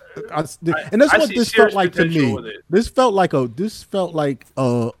series, and that's what this felt like to me. This felt like a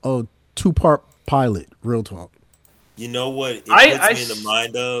 2-part pilot. Real talk. You know what? It puts me in the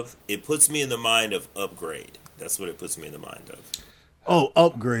mind of. It puts me in the mind of Upgrade. That's what it puts me in the mind of. Oh,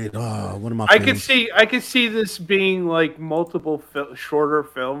 Upgrade. One of my. I could see this being like multiple shorter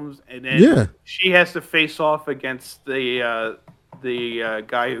films, and then she has to face off against the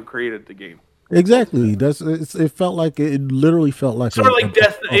guy who created the game. Exactly. It felt like it literally felt like sort of like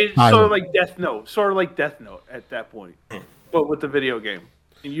Death Note at that point, but with the video game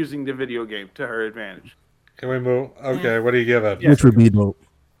and using the video game to her advantage. Can we move? Okay, what do you give it? Which would be dope.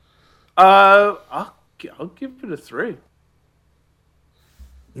 I'll give it a 3.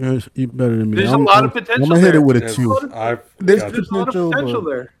 Yeah, you better than me. There's a lot of potential. I'm gonna hit it with a 2. There's a lot of potential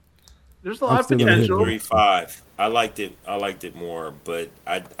there. There's a lot of potential. 3.5. I liked it more, but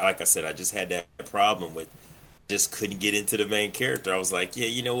like I said, I just had that problem with just couldn't get into the main character. I was like, yeah,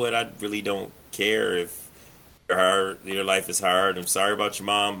 you know what? I really don't care if your life is hard. I'm sorry about your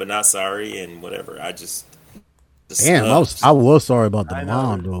mom, but not sorry, and whatever. I was sorry about the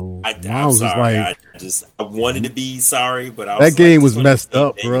mom though. I'm sorry. I wanted to be sorry, but that game was messed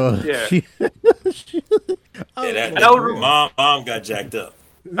up, bro. Yeah. Mom got jacked up.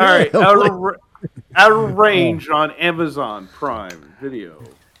 All right, Out of Range on Amazon Prime Video.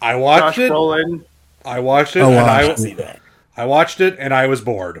 I watched it. I watched it. I watched it, and I was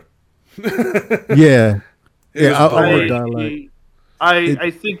bored. Yeah.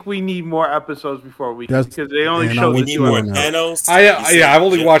 I think we need more episodes before we can, because they only show the 2 episodes. I've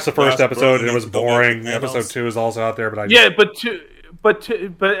only watched the first episode, and it was boring. Episode 2 is also out there, but but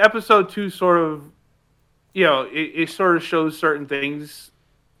episode 2 sort of, it sort of shows certain things.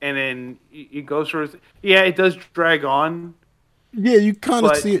 And then it goes through. Yeah, it does drag on. Yeah, you kind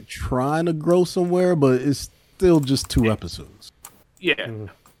of see it trying to grow somewhere, but it's still just 2 episodes. Yeah.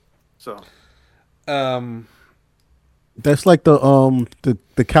 So, that's like the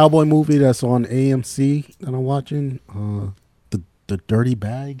cowboy movie that's on AMC that I'm watching. The Dirty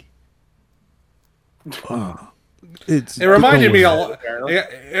Bag. It reminded me a lot.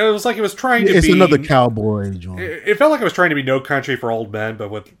 It was like it was trying to be. It's another cowboy joint. It felt like it was trying to be No Country for Old Men, but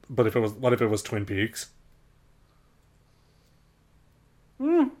what if it was Twin Peaks?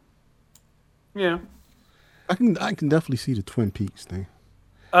 Yeah, I can definitely see the Twin Peaks thing.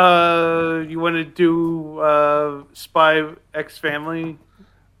 You want to do Spy X Family?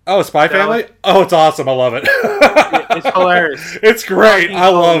 Oh, Spy Family! Oh, it's awesome! I love it. It's hilarious. It's great. I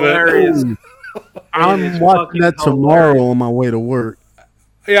love it. I'm watching that tomorrow on my way to work.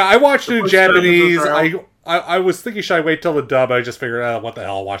 Yeah, I watched it in Japanese. I was thinking, should I wait till the dub? I just figured, what the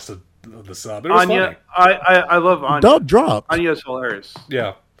hell? I'll watch the sub. It was Anya, funny. I love Anya. Dub dropped. Anya's hilarious.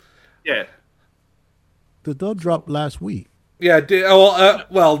 Yeah. Yeah. The dub dropped last week. Yeah.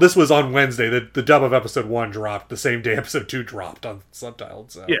 Well, this was on Wednesday. The dub of episode 1 dropped the same day episode 2 dropped on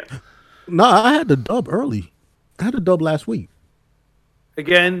subtitled. So. Yeah. No, I had the dub early. I had the dub last week.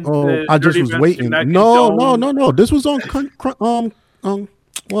 Again, I just was waiting. No. This was on Crunchyroll.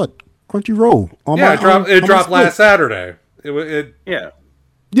 It dropped last Saturday. Yeah.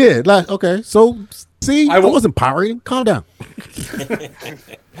 Okay. So see, I wasn't pirating. Calm down.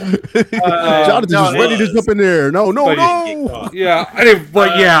 Jonathan's just ready to jump in there. No.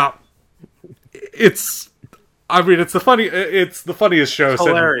 Yeah. It's. I mean, it's the funniest show. It's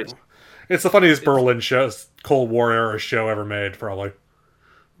hilarious. It's the funniest Berlin Cold War era show ever made, probably.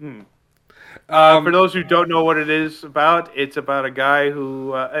 For those who don't know what it is about, it's about a guy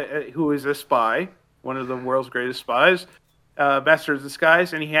who is a spy, one of the world's greatest spies, master of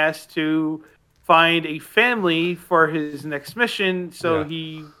disguise, and he has to find a family for his next mission. So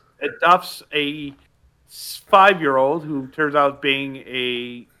he adopts a 5-year-old who turns out being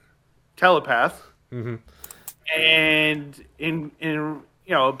a telepath, and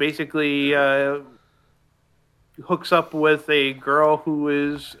basically hooks up with a girl who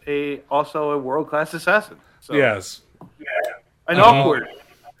is also a world-class assassin. So, yes. An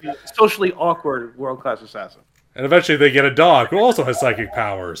socially awkward world-class assassin. And eventually they get a dog who also has psychic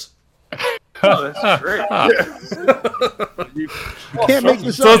powers. Oh, that's great. You can't make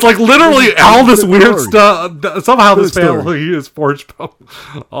this so it's like literally all this weird stuff. Somehow this family is forged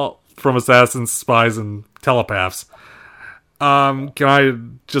from assassins, spies, and telepaths. Can I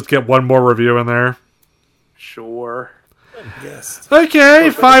just get one more review in there? Sure. Yes. Okay,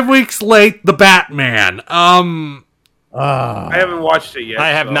 5 weeks late, The Batman. I haven't watched it yet. I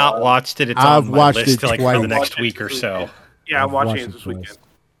have not watched it. It's on my list for the next week or so. Yeah, I'm watching it this weekend.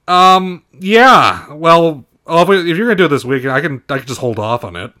 Yeah. Well, if you're gonna do it this weekend, I can just hold off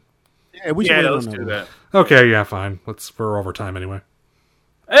on it. Yeah, we should wait on let's that do one. that. Okay, yeah, fine. We're over time anyway.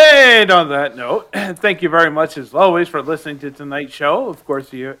 And on that note, thank you very much, as always, for listening to tonight's show. Of course,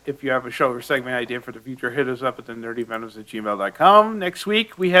 if you have a show or segment idea for the future, hit us up at the nerdykvenoms@gmail.com. Next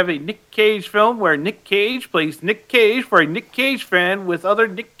week, we have a Nick Cage film where Nick Cage plays Nick Cage for a Nick Cage fan with other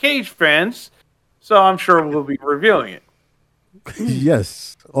Nick Cage fans. So I'm sure we'll be revealing it.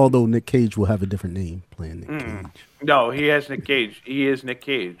 Yes, although Nick Cage will have a different name playing Nick Cage. No, he has Nick Cage. He is Nick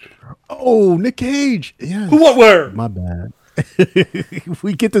Cage. Oh, Nick Cage. Yes. Who, what, where? My bad.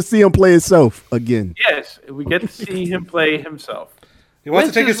 We get to see him play himself again. Yes, we get to see him play himself. He wants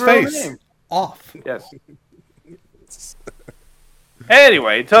to take his face off. Yes.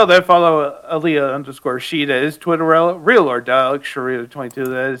 Anyway, until then, follow Aaliyah_she, that is Twitter, Real or Dog, Sharita22,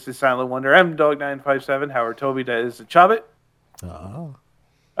 that is the Silent Wonder, MDog957, Howard Toby, that is the Chobbit.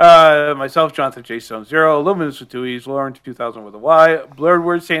 Myself, Jonathan J. Stone 0, Luminous with 2 E's, Lauren 2000 with a Y, Blurred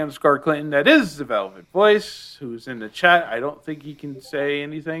Words, _Clinton, that is the Velvet Voice, who's in the chat. I don't think he can say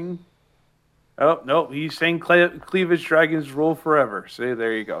anything. Oh, no, he's saying Cleavage Dragons rule forever. So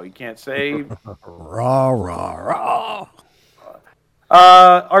there you go. He can't say. Rah, rah, rah.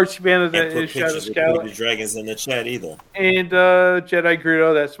 Archie Banner, that is Shadow Scout. The dragons in the chat either. And Jedi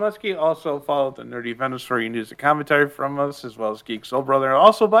Greedo, that's Muskie. Also follow the Nerdy Venoms for your news and commentary from us, as well as Geek Soul Brother.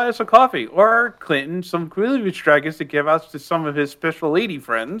 Also buy us a coffee or Clinton some Cleavage Dragons to give out to some of his special lady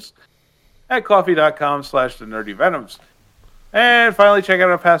friends at coffee.com/the Nerdy Venoms. And finally, check out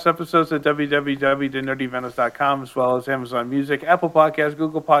our past episodes at www.thenerdykvenoms.com, as well as Amazon Music, Apple Podcasts,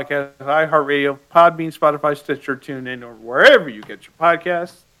 Google Podcasts, iHeartRadio, Podbean, Spotify, Stitcher, TuneIn, or wherever you get your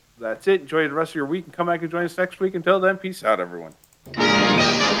podcasts. That's it. Enjoy the rest of your week and come back and join us next week. Until then, peace out, everyone.